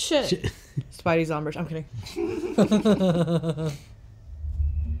 No shit. Spidey's Umbridge. I'm kidding.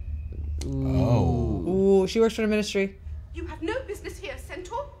 Oh. Ooh, she works for the ministry. You have no business here,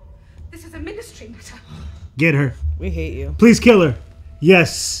 Centaur. This is a ministry matter. Get her. We hate you. Please kill her.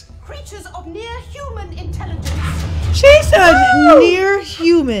 Yes. Creatures of near human intelligence. She said near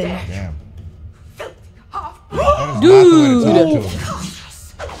human. Damn. Dude.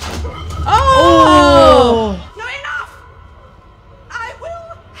 Oh. No, enough. I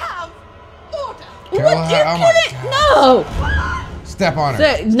will have order. Kill What? her. You Oh kill my it? God. No. Step on her.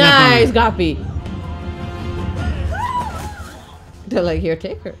 Nice, Gappy. They're like, here,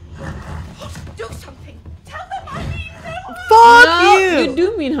 take her. Do something. Tell them I mean no. Fuck No, you. you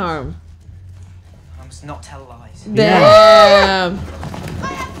do mean harm. I must not tell lies. Damn.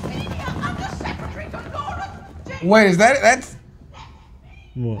 Wait, is that's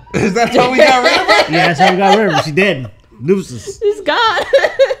What? is that how we got rid of her? Yeah, that's how we got rid of her. She dead. Deuces. She's gone.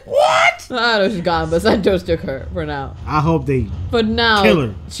 What? I know she's gone, but Santos took her for now. I hope they But now kill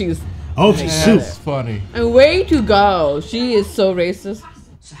her. she's. I hope she's soup. That's funny. And way to go. She is so racist.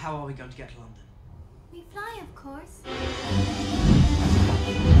 So how are we going to get to London? We fly, of course.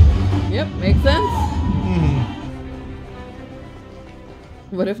 Yep, makes sense.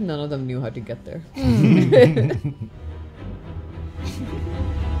 What if none of them knew how to get there?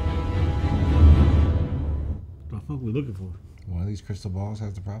 What the fuck are we looking for? One of these crystal balls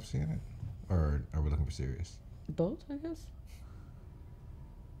has the prophecy in it? Or are we looking for Sirius? Both, I guess.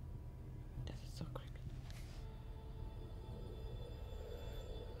 That is so creepy.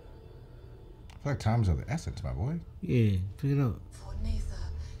 I feel like time's of the essence, my boy. Yeah, pick it up. For neither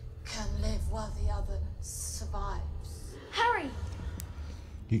can live while the other survives. Harry.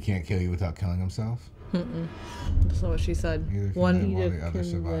 He can't kill you without killing himself. That's not what she said. Neither can One. live while the other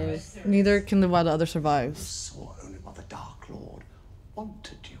survives. Neither can live while the other survives. Saw only what the Dark Lord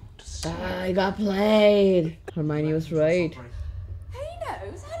wanted you to see. I got played. Hermione was right. Who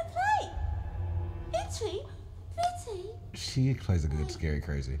knows how to play? Itsy bitty. She plays a good scary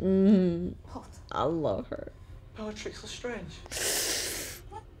crazy. I love her. Bellatrix Lestrange.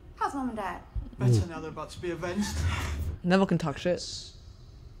 How's Mum and Dad? Better now they're about to be avenged. Neville can talk shit.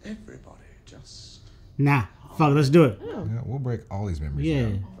 Everybody just... Nah. Fuck, let's do it. Yeah, we'll break all these memories. Yeah.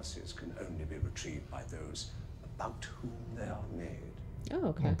 down. Prophecies can only be retrieved by those about whom they are made. Oh,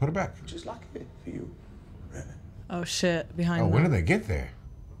 okay. Well, put it back. Which is lucky for you, really. Oh shit! Behind. Oh, them. when did they get there?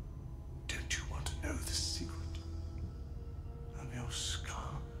 Don't you want to know the secret of your scar?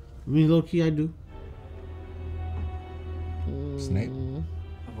 I mean, low key, I do. Snape?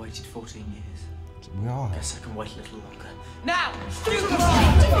 I've waited 14 years. We all have. Guess I can wait a little longer. Now!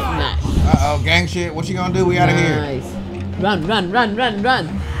 Nice. Uh-oh, gang shit. What you gonna do? We out of here. Nice. Run, run, run, run,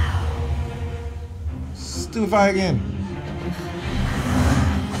 run. Stupefy again.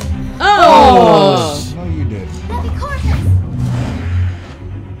 Oh! No, you did. That'd be gorgeous.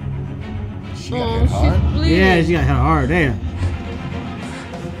 She got hit hard. Bleeding. Yeah, she got hit hard. Damn.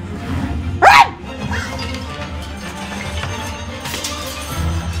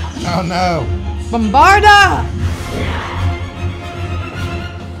 Oh no. Bombarda!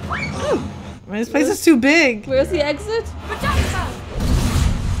 Man, this place is too big. Where's the exit?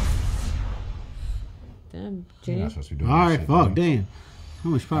 Damn, You're Ginny. not supposed to be doing All that right, shit, fuck, dude. damn. How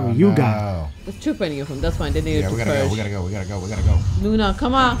much power Oh, you got? no. There's too many of them. That's fine. They need Yeah, to we gotta purge. go. We gotta go. We gotta go. We gotta go. Luna,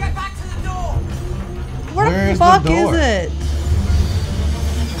 come on. Get back to the door! Where the Where's the fuck door? is it?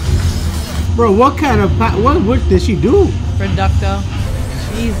 Bro, what kind of what did she do? Reducto.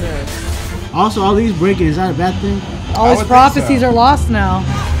 Jesus. Also, all these break-ins, is that a bad thing? All his prophecies are lost now.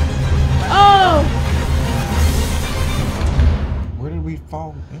 Oh! Where did we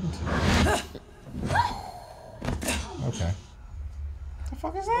fall into? Okay. The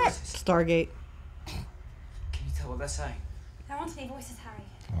fuck is that? Stargate. Can you tell what they're saying? There aren't any voices, Harry.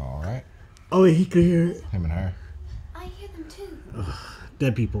 All right. Oh, he could hear it. Him and her. I hear them too.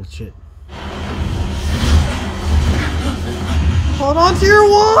 Dead people shit. Hold on to your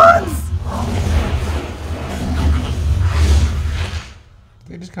wands!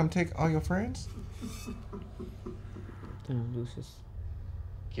 Did they just come take all your friends? Damn, Lucius.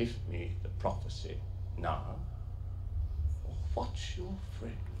 Give me the prophecy now, or watch your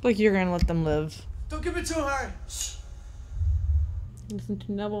friend. Like you're gonna let them live. Don't give it to her! Listen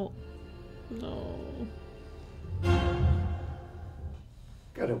to Neville. No.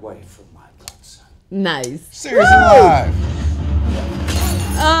 Get away from my godson. Nice. Sirius alive.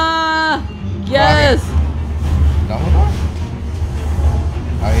 Yes. Dumbledore?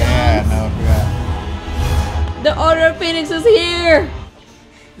 Oh yeah, no, I forgot. The Order of Phoenix is here.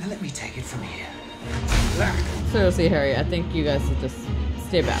 Now let me take it from here. Seriously, Harry, I think you guys should just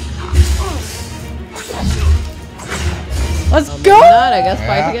stay back. Let's Oh, go! not, I guess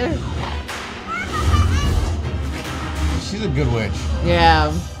fight Yeah. together. She's a good witch.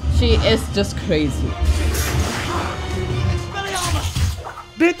 Yeah, she is just crazy.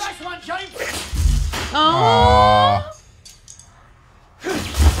 Bitch! Nice one, James! Oh.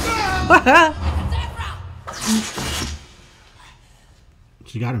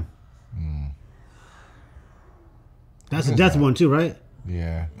 She got him. Mm. That's a death one too, right?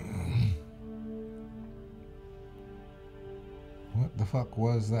 Yeah. What the fuck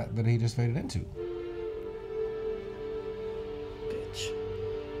was that he just faded into?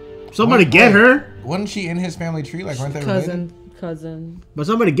 Bitch. Somebody get her. Wasn't she in his family tree? Like, weren't they related? Cousin. But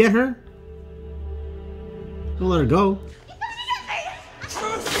somebody get her. Don't let her go.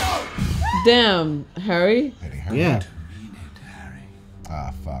 Damn, Harry. Yeah.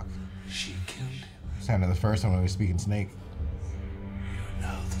 Ah, fuck. She killed him. Sounded the first time we were speaking snake. You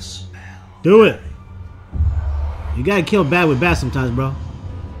know the smell. Do it. You gotta kill bad with bad sometimes, bro.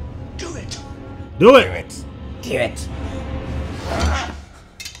 Do it. Do it. Do it.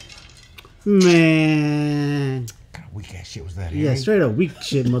 Man. What kind of weak ass shit was that? Yeah, Harry? straight up weak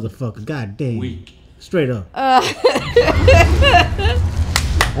shit, motherfucker. God damn. Weak. Straight up.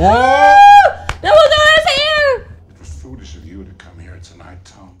 Whoa! That was ours here. It was foolish of you to come here tonight,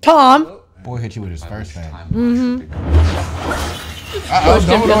 Tom. Tom. Boy hit you with his first thing. Mm-hmm. Uh-oh,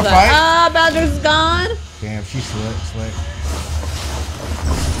 Dumbledore fight. Ah, Baldur's gone. Damn, she slick.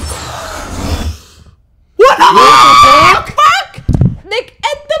 What the fuck? Nick,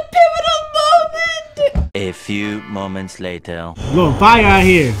 at the pivotal moment. A few moments later. We're on fire out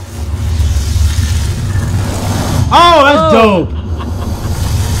here. Oh, that's dope.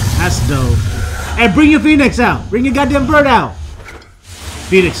 That's dope. And bring your phoenix out. Bring your goddamn bird out.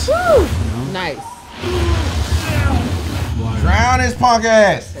 Phoenix. Woo! Nice. Drown his punk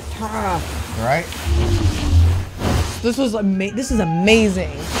ass. Right? This is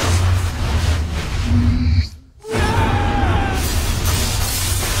amazing.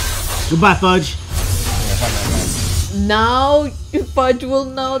 Goodbye, Fudge. Now Fudge will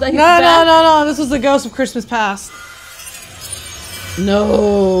know that he's No, back. no. This was the ghost of Christmas past.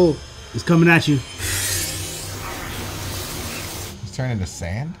 No. He's coming at you. He's turning to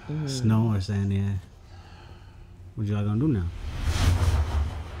sand? Snow or sand, yeah. What y'all gonna do now?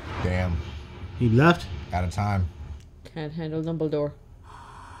 Damn. He left? Out of time. Can't handle Dumbledore.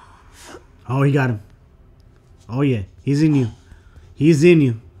 Oh, he got him. Oh, yeah. He's in you. He's in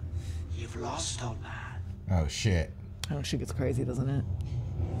you. You've lost, old man. Oh, shit. Oh, shit gets crazy, doesn't it?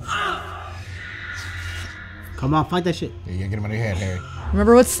 Come on, fight that shit. Yeah, you gotta get him out of your head, Harry.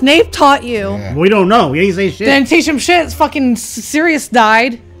 Remember what Snape taught you. Yeah. We don't know. We ain't say shit. Didn't teach him shit. It's fucking Sirius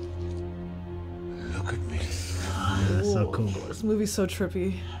died. Look at me. Yeah, that's so cool. This movie's so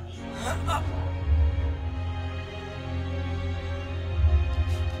trippy.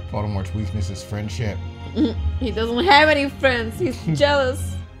 Voldemort's weakness is friendship. He doesn't have any friends. He's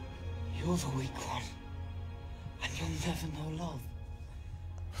jealous. You're the weak one. And you'll never know love.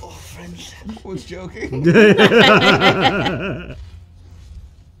 Or friendship. I was joking.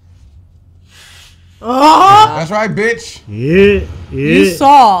 Oh! That's right, bitch. Yeah. You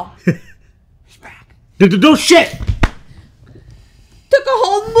saw. Do shit. Took a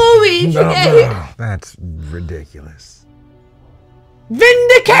whole movie to get here. That's ridiculous.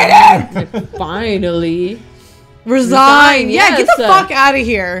 Vindicated! Finally. Resign. Yeah, yes. get the fuck out of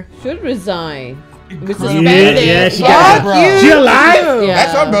here. Should resign. We Yeah, suspended. yeah, she Fuck got you. She alive? Yeah.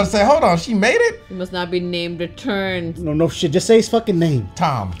 That's what I'm about to say. Hold on, she made it? He must not be named returned. No shit. Just say his fucking name.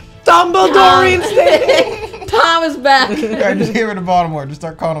 Tom. Dumbledore reinstated. Tom is back. Yeah, just give her to Baltimore. Just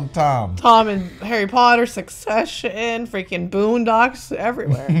start calling him Tom. Tom and Harry Potter, Succession, freaking Boondocks,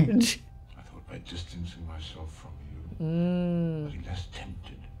 everywhere. I thought by distancing myself from you, I'd be less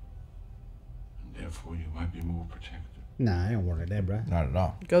tempted. And therefore you might be more protected. Nah, I don't worry that, bro. Not at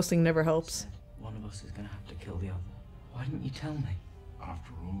all. Ghosting never helps. One of us is gonna have to kill the other. Why didn't you tell me?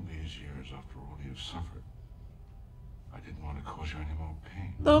 After all these years, after all you've suffered, I didn't want to cause you any more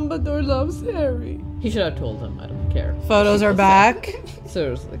pain. Dumbledore loves Harry. He should have told him. I don't care. Photos are back.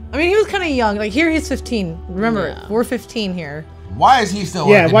 Seriously. I mean, he was kind of young. Like, here he's 15. Remember, Yeah. we're 15 here. Why is he still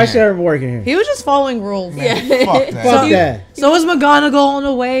Yeah, working why here? should I working here? He was just following rules. Man, fuck that. Fuck that. So was McGonagall in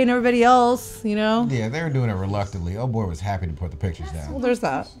a way and everybody else, you know? Yeah, they were doing it reluctantly. Oh boy was happy to put the pictures Well, down. there's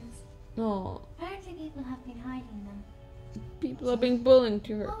that. No. Apparently people have been hiding them. People are being bullying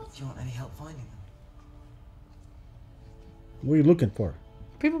to her. Do you want any help finding them? What are you looking for?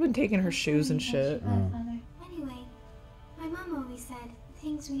 People have been taking her shoes and shit. Anyway, my mum always said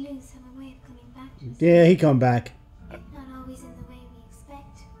things we lose have a way of coming back to us. Yeah, he come back. Not always in the way we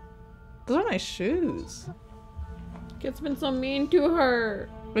expect. Those are nice shoes. Kid's been so mean to her.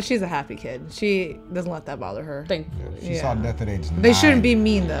 But she's a happy kid. She doesn't let that bother her. Thankfully. She saw death at age 9. They shouldn't be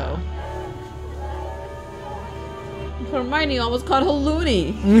mean, though. Hermione almost called her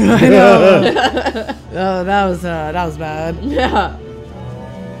loony. I know. Oh, that was bad. Yeah.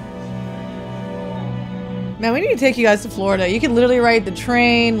 Man, we need to take you guys to Florida. You can literally ride the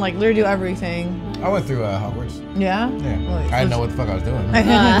train, like literally do everything. I went through Hogwarts. Yeah? Yeah. Well, I didn't know what the fuck I was doing.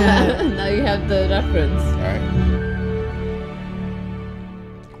 Now you have the reference. Alright.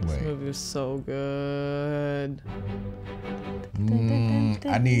 This movie was so good.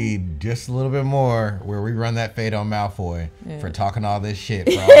 I need just a little bit more where we run that fade on Malfoy for talking all this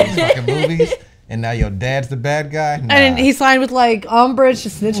shit for all these fucking movies. And now your dad's the bad guy? Nah. And he signed with like Umbridge to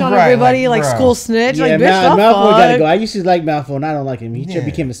snitch on Right, everybody, like, like bro. school snitch. Yeah, like, bitch, Malfoy gotta go. fuck. I used to like Malfoy, and I don't like him. He Yeah. just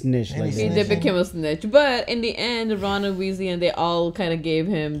became a snitch. Like He that. did become a snitch. But in the end, Ron and Weasley and they all kind of gave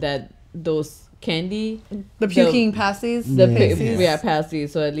him those candy. The puking pasties.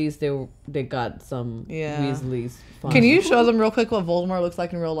 Pasties. So at least they got some Weasley's fun. Can you show them real quick what Voldemort looks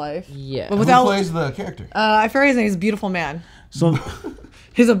like in real life? Yeah. But Who without, plays the character? I forget his name. He's a beautiful man. So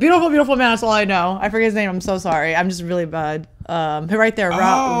he's a beautiful, beautiful man. That's all I know. I forget his name. I'm so sorry. I'm just really bad. Right there.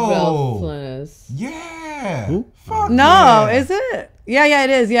 Ralph Fiennes. Yeah. Who? Fuck No, yeah. is it? Yeah, it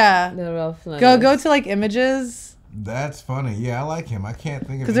is. Yeah. The Ralph Fiennes. Go to like images. That's funny. Yeah, I like him. I can't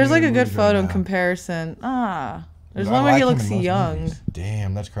think of Because there's any like a of the good movies right photo in now. comparison. There's I one where like he him looks in most young. movies.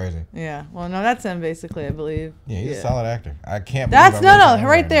 Damn, that's crazy. Yeah. Well, no, that's him basically, I believe. Yeah, he's a solid actor. I can't. That's believe I wrote that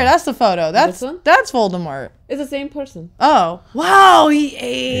right down there. That's the photo. That's one? Voldemort. It's the same person. Oh wow! I'm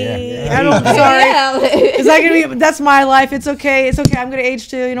sorry. Yeah. Is that gonna be? That's my life. It's okay. It's okay. I'm gonna age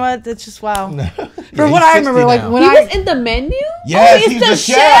too. You know what? It's just wow. From what I remember, like when he I was in the menu. Yes, he's the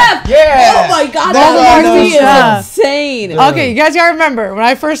chef. Yeah. Oh my god, That's that movie is chef. insane. Okay, you guys gotta remember when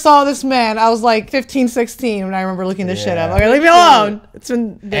I first saw this man, I was like 15, 16 when I remember looking this shit up. Okay, leave me alone. It's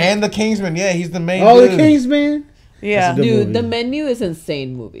been And the Kingsman, yeah, he's the main. Oh, dude. the Kingsman. Yeah, dude, movie. The Menu is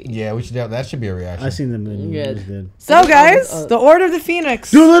insane movie. Yeah, we should. That should be a reaction. I seen the movie. Yeah. It was good. So guys, the Order of the Phoenix.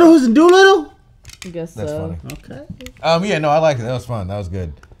 Doolittle, who's in Doolittle? I guess That's so. funny. Okay. Yeah, no, I like it. That was fun. That was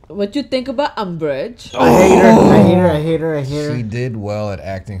good. What you think about Umbridge? I hate her. She did well at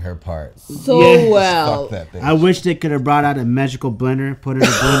acting her part. So Yes. well. Fuck that bitch. I wish they could have brought out a magical blender, put it in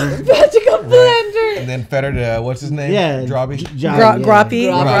a blender. Magical blender. And then fed her to what's his name? Yeah, Drobby. Groppy.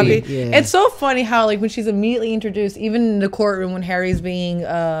 Groppy. Yeah. It's so funny how like when she's immediately introduced, even in the courtroom when Harry's being,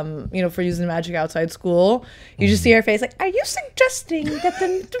 for using magic outside school, you just see her face like, "Are you suggesting that the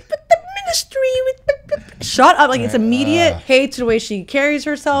ministry with shut up?" Like it's immediate hate to the way she carries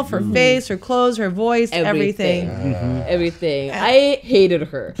herself, her face, her clothes, her voice, everything. Everything. I hated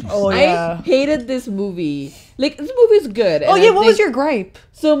her. Oh, yeah. I hated this movie. Like this movie is good. Oh yeah, what was your gripe?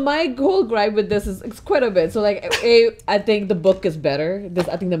 So my whole gripe with this is it's quite a bit. So like I think the book is better.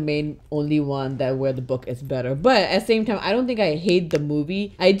 I think the main only one that where the book is better. But at the same time, I don't think I hate the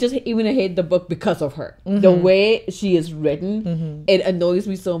movie. I just even hate the book because of her. The way she is written, it annoys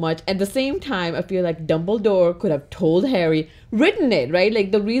me so much. At the same time, I feel like Dumbledore could have told Harry, written it, right?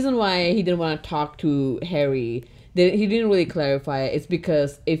 Like the reason why he didn't want to talk to Harry, he didn't really clarify it. It's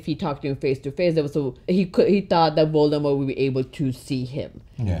because if he talked to him face to face, he thought that Voldemort would be able to see him.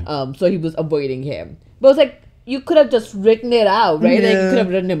 Yeah. So he was avoiding him. But it's like you could have just written it out, right? Like you could have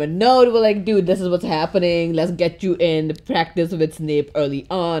written him a note. We're like, dude, this is what's happening. Let's get you in the practice with Snape early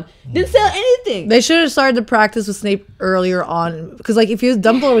on. Didn't say anything. They should have started the practice with Snape earlier on, because like if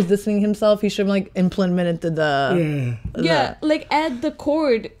Dumbledore was distancing himself, he should have like implemented the like at the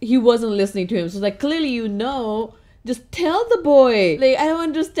court, he wasn't listening to him. So like clearly, just tell the boy. Like I don't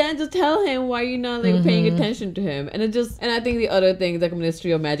understand. Just tell him why you're not like paying attention to him. And I think the other thing, like Ministry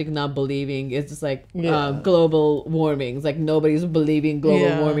of Magic not believing, is just like global warming. It's like nobody's believing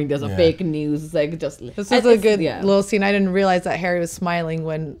global warming. There's a fake news. It's like just this was a good little scene. I didn't realize that Harry was smiling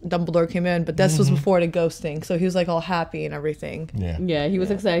when Dumbledore came in, but this was before the ghosting, so he was like all happy and everything. Yeah, he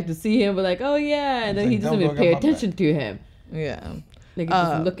was excited to see him, but like, oh yeah, and then he doesn't even pay attention to him. Yeah, like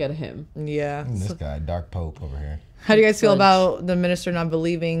just look at him. Yeah, and this guy, Dark Pope over here. How do you guys feel about the minister not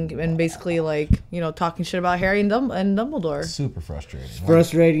believing and basically like talking shit about Harry and Dumbledore? Super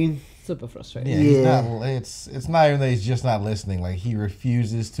frustrating. Super frustrating. Yeah, he's not. It's not even that he's just not listening. Like he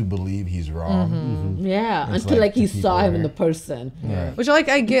refuses to believe he's wrong. Yeah, until like he saw him in the person. Right. Which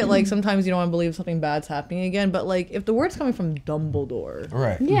I get. Like sometimes you don't want to believe something bad's happening again, but like if the word's coming from Dumbledore,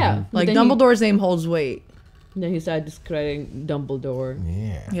 right? Yeah, like Dumbledore's name holds weight. Then he started discrediting Dumbledore.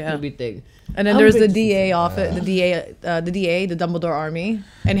 Yeah. Everything. And then there's the DA office, the Dumbledore Army,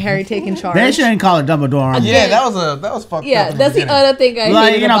 and Harry taking charge. They shouldn't call it Dumbledore Army. Yeah, that was fucked up. Yeah, that's the other thing I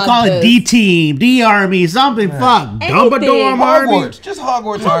like hated about call this. it D Team, D Army, something. Fuck Dumbledore Army.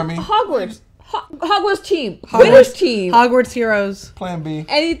 Hogwarts Army. Hogwarts team. British team. Hogwarts heroes. Plan B.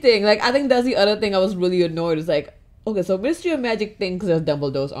 Anything. Like I think that's the other thing I was really annoyed. Is like, okay, so Ministry of Magic thinks of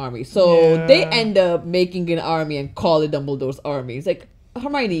Dumbledore's army, so they end up making an army and call it Dumbledore's army. It's like,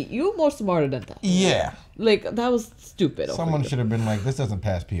 Hermione, you're more smarter than that. Yeah. Like that was stupid. Someone should have been like, this doesn't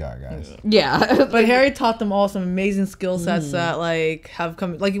pass PR, guys. Yeah. But Harry taught them all some amazing skill sets that like have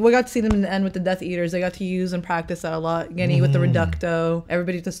come. Like we got to see them in the end with the Death Eaters. They got to use and practice that a lot. Genny with the Reducto.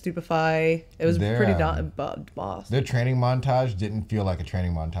 Everybody to stupefy. It was pretty boss. Their training montage didn't feel like a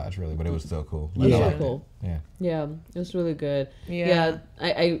training montage really, but it was still cool. It was so cool. Yeah, it was really good. Yeah,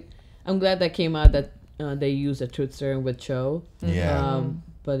 I'm glad that came out that they used a truth serum with Cho. Yeah.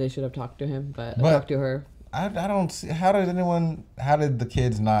 But they should have talked to him, but talked to her. I don't see how did the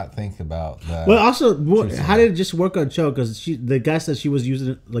kids not think about that? Well, also, how did it just work on Cho? Because the guy said she was using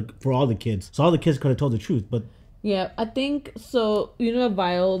it like for all the kids, so all the kids could have told the truth. But yeah, I think so. You know, the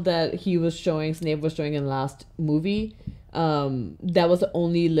vial that Snape was showing in the last movie. That was the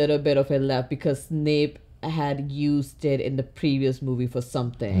only little bit of it left because Snape had used it in the previous movie for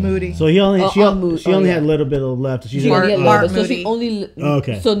something. Moody. So she only had a little bit of left. She only had a little bit. So she only.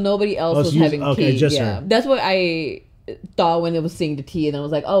 Okay. So nobody else was having tea. Just her. That's what I thought when it was seeing the tea, and I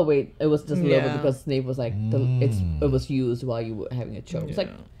was like, oh wait, it was just a little bit because Snape was like, it was used while you were having a choke. It's like,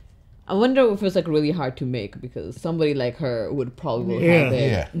 I wonder if it's like really hard to make because somebody like her would probably have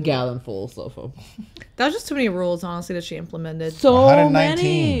a gallon full. So that was just too many rules, honestly, that she implemented. So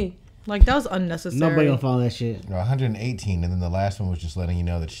many. Like, that was unnecessary. Nobody gonna follow that shit. 118, and then the last one was just letting you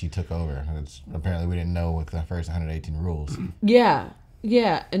know that she took over. Apparently, we didn't know with the first 118 rules. Yeah,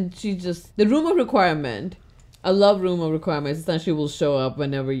 and she just the room of requirement. I love room of requirements. Essentially, will show up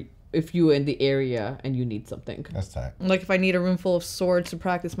whenever if you're in the area and you need something. That's tight. Like, if I need a room full of swords to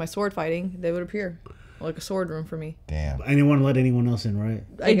practice my sword fighting, they would appear. Like a sword room for me. Damn. I didn't want to let anyone else in, right?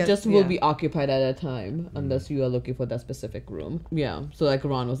 It just will be occupied at a time unless you are looking for that specific room. Yeah. So like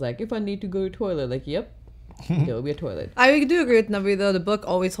Ron was like, if I need to go to the toilet, like, yep, there will be a toilet. I do agree with Navi though. The book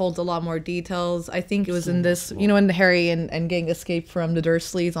always holds a lot more details. I think it was in this, you know, when Harry and gang escape from the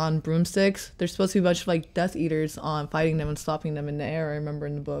Dursleys on broomsticks. There's supposed to be a bunch of like Death Eaters on fighting them and stopping them in the air. I remember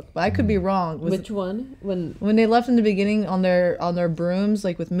in the book, but I could be wrong. Which one? When they left in the beginning on their brooms,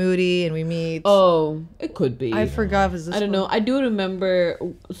 like with Moody and we meet. Oh, it could be. I forgot if it was this. I don't know. I do remember.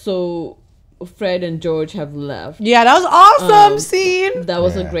 So Fred and George have left. Yeah, that was awesome scene. That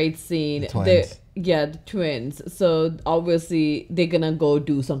was a great scene. The twins. So obviously they're gonna go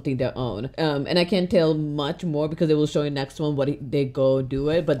do something their own. And I can't tell much more because they will show you next one what they go do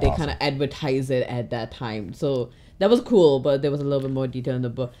it, but they kind of advertise it at that time. So that was cool, but there was a little bit more detail in the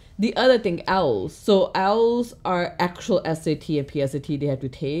book. The other thing, owls. So owls are actual SAT and PSAT they have to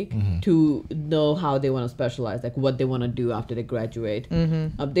take to know how they want to specialize, like what they want to do after they graduate.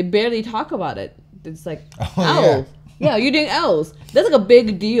 They barely talk about it. It's like owls. Yeah, you're doing owls. That's like a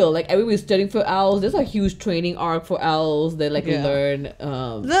big deal. Like everybody's studying for owls. There's a huge training arc for owls. They learn.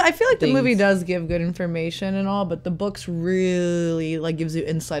 I feel like the movie does give good information and all, but the books really like gives you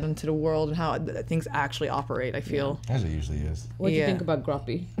insight into the world and how things actually operate. I feel as it usually is. What do you think about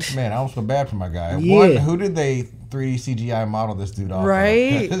Grumpy? Man, I almost feel bad for my guy. Yeah. One, who did they 3D CGI model this dude off?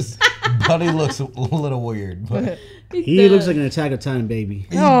 Right. Because Buddy looks a little weird, but he looks like an Attack of Titan baby.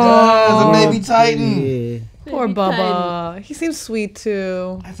 He does, a baby Titan. Yeah. Poor Bubba. He seems sweet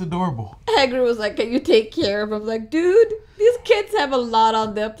too. That's adorable. Hagrid was like, "Can you take care of him?" Like, dude, these kids have a lot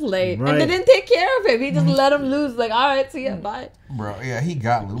on their plate, Right. and they didn't take care of him. He just let him loose. Like, all right, see ya, bye. Bro, yeah, he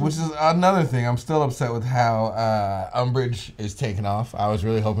got loose. Which is another thing. I'm still upset with how Umbridge is taken off. I was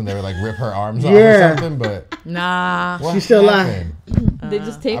really hoping they would like rip her arms off or something, but nah, she's still alive. They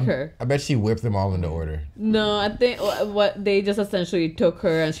just take her. I bet she whipped them all into order. No, I think what they just essentially took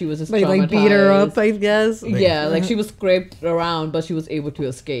her and she was just like beat her up, I guess. Yeah, like she was scraped around, but she was able to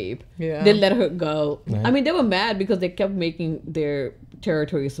escape. Yeah, they let her go. Yeah. I mean, they were mad because they kept making their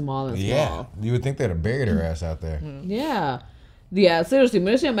territory small and small. Yeah, you would think they'd have buried her ass out there. Yeah, seriously,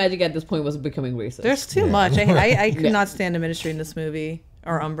 Ministry of Magic at this point was becoming racist. There's too much. I could not stand the Ministry in this movie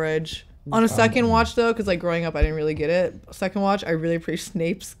or Umbridge. On a second watch, though, because like growing up, I didn't really get it. Second watch, I really appreciate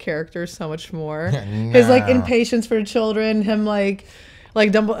Snape's character so much more. His like impatience for children, him like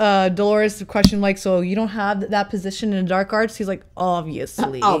Dolores question like, so you don't have that position in dark arts? He's like,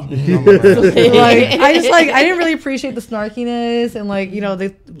 obviously. Like I didn't really appreciate the snarkiness and like, you know,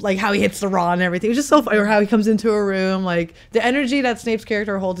 like how he hits the Ron and everything. It was just so funny, or how he comes into a room, like the energy that Snape's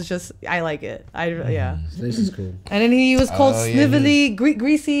character holds is just, I like it. This is cool. And then he was called Snivelly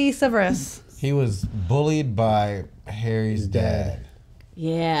Greasy Severus. He was bullied by Harry's dad.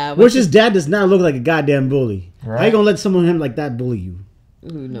 Yeah, which his dad does not look like a goddamn bully. Right? How you gonna let someone him like that bully you?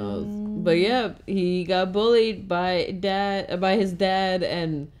 Who knows? But yeah, he got bullied by his dad,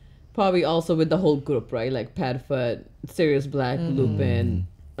 and probably also with the whole group, right? Like Padfoot, Sirius Black, Lupin.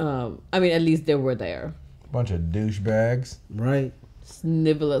 I mean, at least they were there. Bunch of douchebags, right?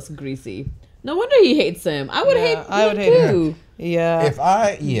 Snivelous, greasy. No wonder he hates him. I would hate him too. Yeah.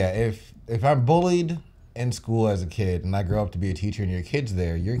 If I'm bullied in school as a kid and I grow up to be a teacher and your kid's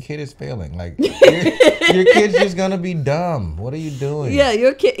there, your kid is failing. Like your kid's just gonna be dumb. What are you doing? Yeah,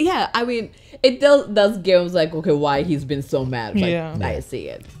 your kid. Yeah, I mean, it does give us like, okay, why he's been so mad. Like, I see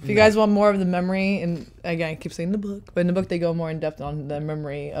it. If you guys want more of the memory, and again, I keep saying the book, but in the book they go more in depth on the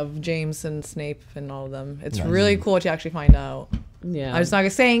memory of James and Snape and all of them. It's really cool to actually find out. Yeah, I'm just not gonna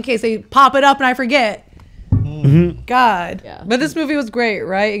say in case they pop it up and I forget. God. Yeah. But this movie was great,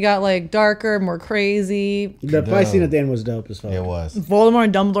 right? It got like darker, more crazy. The fight scene at the end was dope as fuck. It was. Voldemort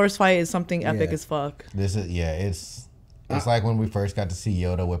and Dumbledore's fight is something epic as fuck. This is it's like when we first got to see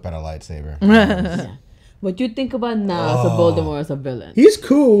Yoda whip out a lightsaber. What do you think about now as a Voldemort as a villain? He's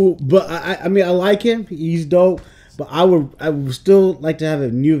cool, but I mean I like him. He's dope. But I would still like to have a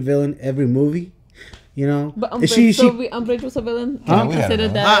new villain every movie. You know, but Umbridge was a villain. Huh? Consider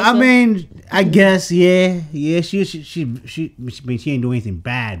that. I mean, I guess, yeah. She ain't doing anything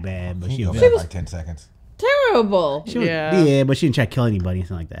bad, but she was like 10 seconds. Terrible. Yeah, but she didn't try to kill anybody,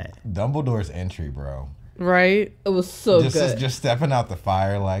 anything like that. Dumbledore's entry, bro. Right? It was so good. Just stepping out the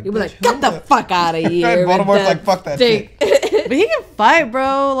fire, like You'd be like, get the fuck out of here. Voldemort's like, fuck that shit. But he can fight,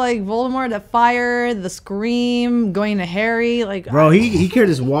 bro. Like Voldemort, the fire, the scream, going to Harry. Like, bro, he carried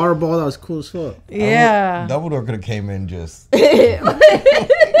this water ball that was cool as fuck. Yeah. Dumbledore could have came in just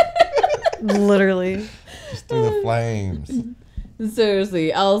literally just through the flames.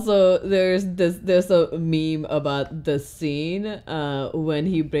 Seriously. Also, there's a meme about the scene when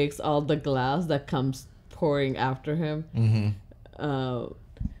he breaks all the glass that comes pouring after him. Mm-hmm.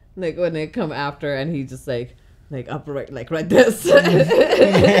 Like when they come after and he just like upright like this, like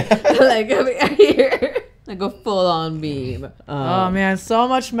here, like a full on meme. Oh man, so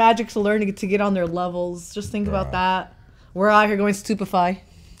much magic to learn to get on their levels. Just think about that. We're out here going stupefy.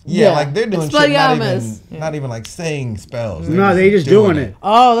 Yeah, like they're doing shit, not even like saying spells. No, they just doing it.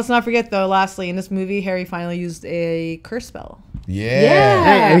 Oh, let's not forget though. Lastly, in this movie, Harry finally used a curse spell. Yeah.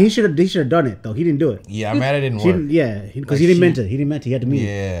 Hey, and he should have done it though. He didn't do it. Yeah, I'm mad it didn't work. Because he didn't meant it. He didn't meant it. He had to mean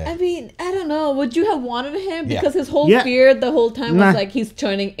it. Yeah. I mean, I don't know. Would you have wanted him? Yeah. Because his whole Yeah. fear the whole time was like he's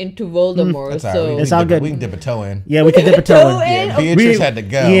turning into Voldemort. That's all So right. It's all good. We can dip a toe in. Yeah, we can dip a toe in. Yeah, Beatrice had to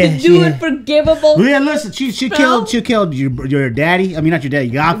go. Yeah, do it forgivable. Yeah, listen, she killed your daddy. I mean, not your daddy,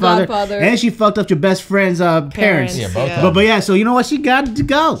 your godfather. And she fucked up your best friend's parents. Yeah, both of them. But yeah, so you know what? She got to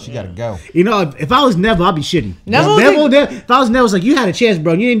go. She got to go. You know, if I was Neville, I'd be shitty. Neville If I was Neville, it's like, you had a chance,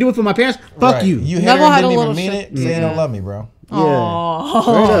 bro. You didn't do it for my parents. Fuck Right. you. You Neville had didn't a even little mean shit. it. Say you don't love me, bro. Yeah.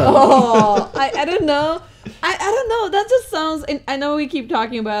 Oh, I don't know. I don't know. That just sounds. And I know we keep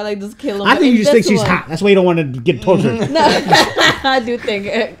talking about like just kill him. I think you just think she's hot. That's why you don't want to get tortured. No, I do think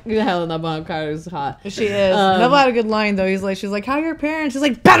Helena Bonham Carter is hot. She is. Neville had a good line though. She's like, "How are your parents?" She's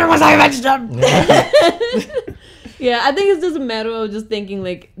like, "Better was I avenged them." Yeah, I think it's just a matter of just thinking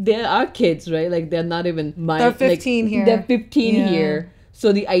like they are kids, right? Like they're not even They're 15 here. They're 15 here.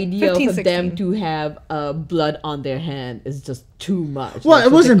 So the idea 15, of 16. them to have blood on their hand is just too much. Well, Like, it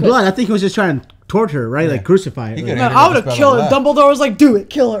so wasn't they could- blood. I think he was just trying to torture her, right? Like crucify her. could've Man, I would have killed her. Dumbledore was like, "Do it,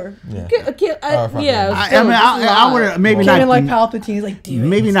 kill her." Yeah. Yeah, I would have maybe Came not in like Palpatine. He's like, "Do it."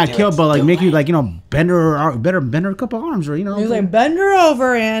 maybe not kill, but like make you like bend her, bend her a couple arms, or He was like, "Bend her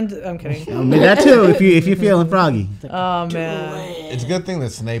over," and I'm kidding. I mean, that too. If you're feeling froggy. Oh man. It's a good thing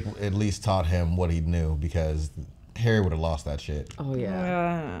that Snape at least taught him what he knew, because Harry would have lost that shit. Oh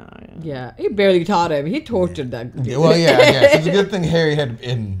yeah, yeah. He barely taught him. He tortured that. Yeah, well, yeah, I guess it's a good thing Harry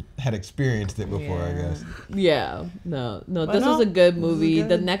had experienced it before, I guess. Yeah, no. But This no, was a good this was movie. good.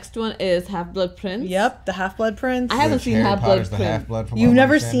 The next one is Half-Blood Prince. Yep, the Half-Blood Prince. I haven't seen Harry Half-Blood Potter's the Prince. Half-Blood from You've what I'm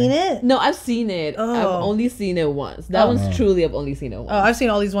never understanding? seen it? No, I've seen it. Oh. I've only seen it once. That one's truly I've only seen it once. Oh, I've seen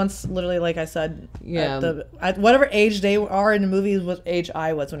all these ones. Literally, like I said, Yeah. at whatever age they are in the movies, what age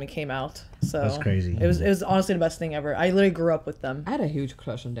I was when it came out. So That's crazy. It was honestly the best thing ever. I literally grew up with them. I had a huge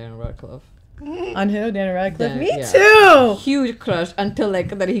crush on Daniel Radcliffe. On who? Daniel Radcliffe? Me Yeah. too. Huge crush until like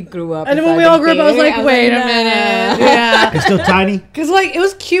that he grew up. And then when we all grew up, I was like, wait a minute. Yeah. It's still tiny. Cause like it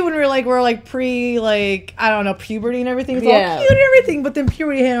was cute when we were like pre like I don't know puberty and everything. It's Yeah. all cute and everything, but then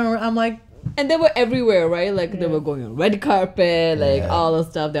puberty hit and I'm like, And they were everywhere, right? Like they were going on red carpet, like all the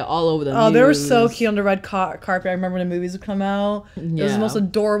stuff. They're all over the news. they were so cute on the red carpet. I remember when the movies would come out. It was Yeah. the most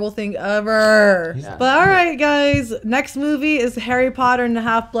adorable thing ever. Yeah. But all right, guys, next movie is Harry Potter and the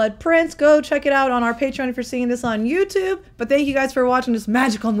Half-Blood Prince. Go check it out on our Patreon if you're seeing this on YouTube. But thank you guys for watching this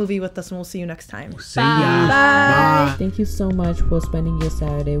magical movie with us, and we'll see you next time. See ya. Bye. Thank you so much for spending your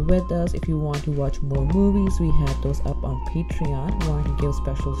Saturday with us. If you want to watch more movies, we have those up on Patreon. We want to give a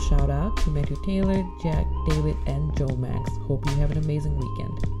special shout out to Matthew Taylor, Jack, David, and Joe Max. Hope you have an amazing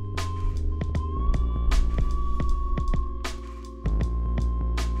weekend.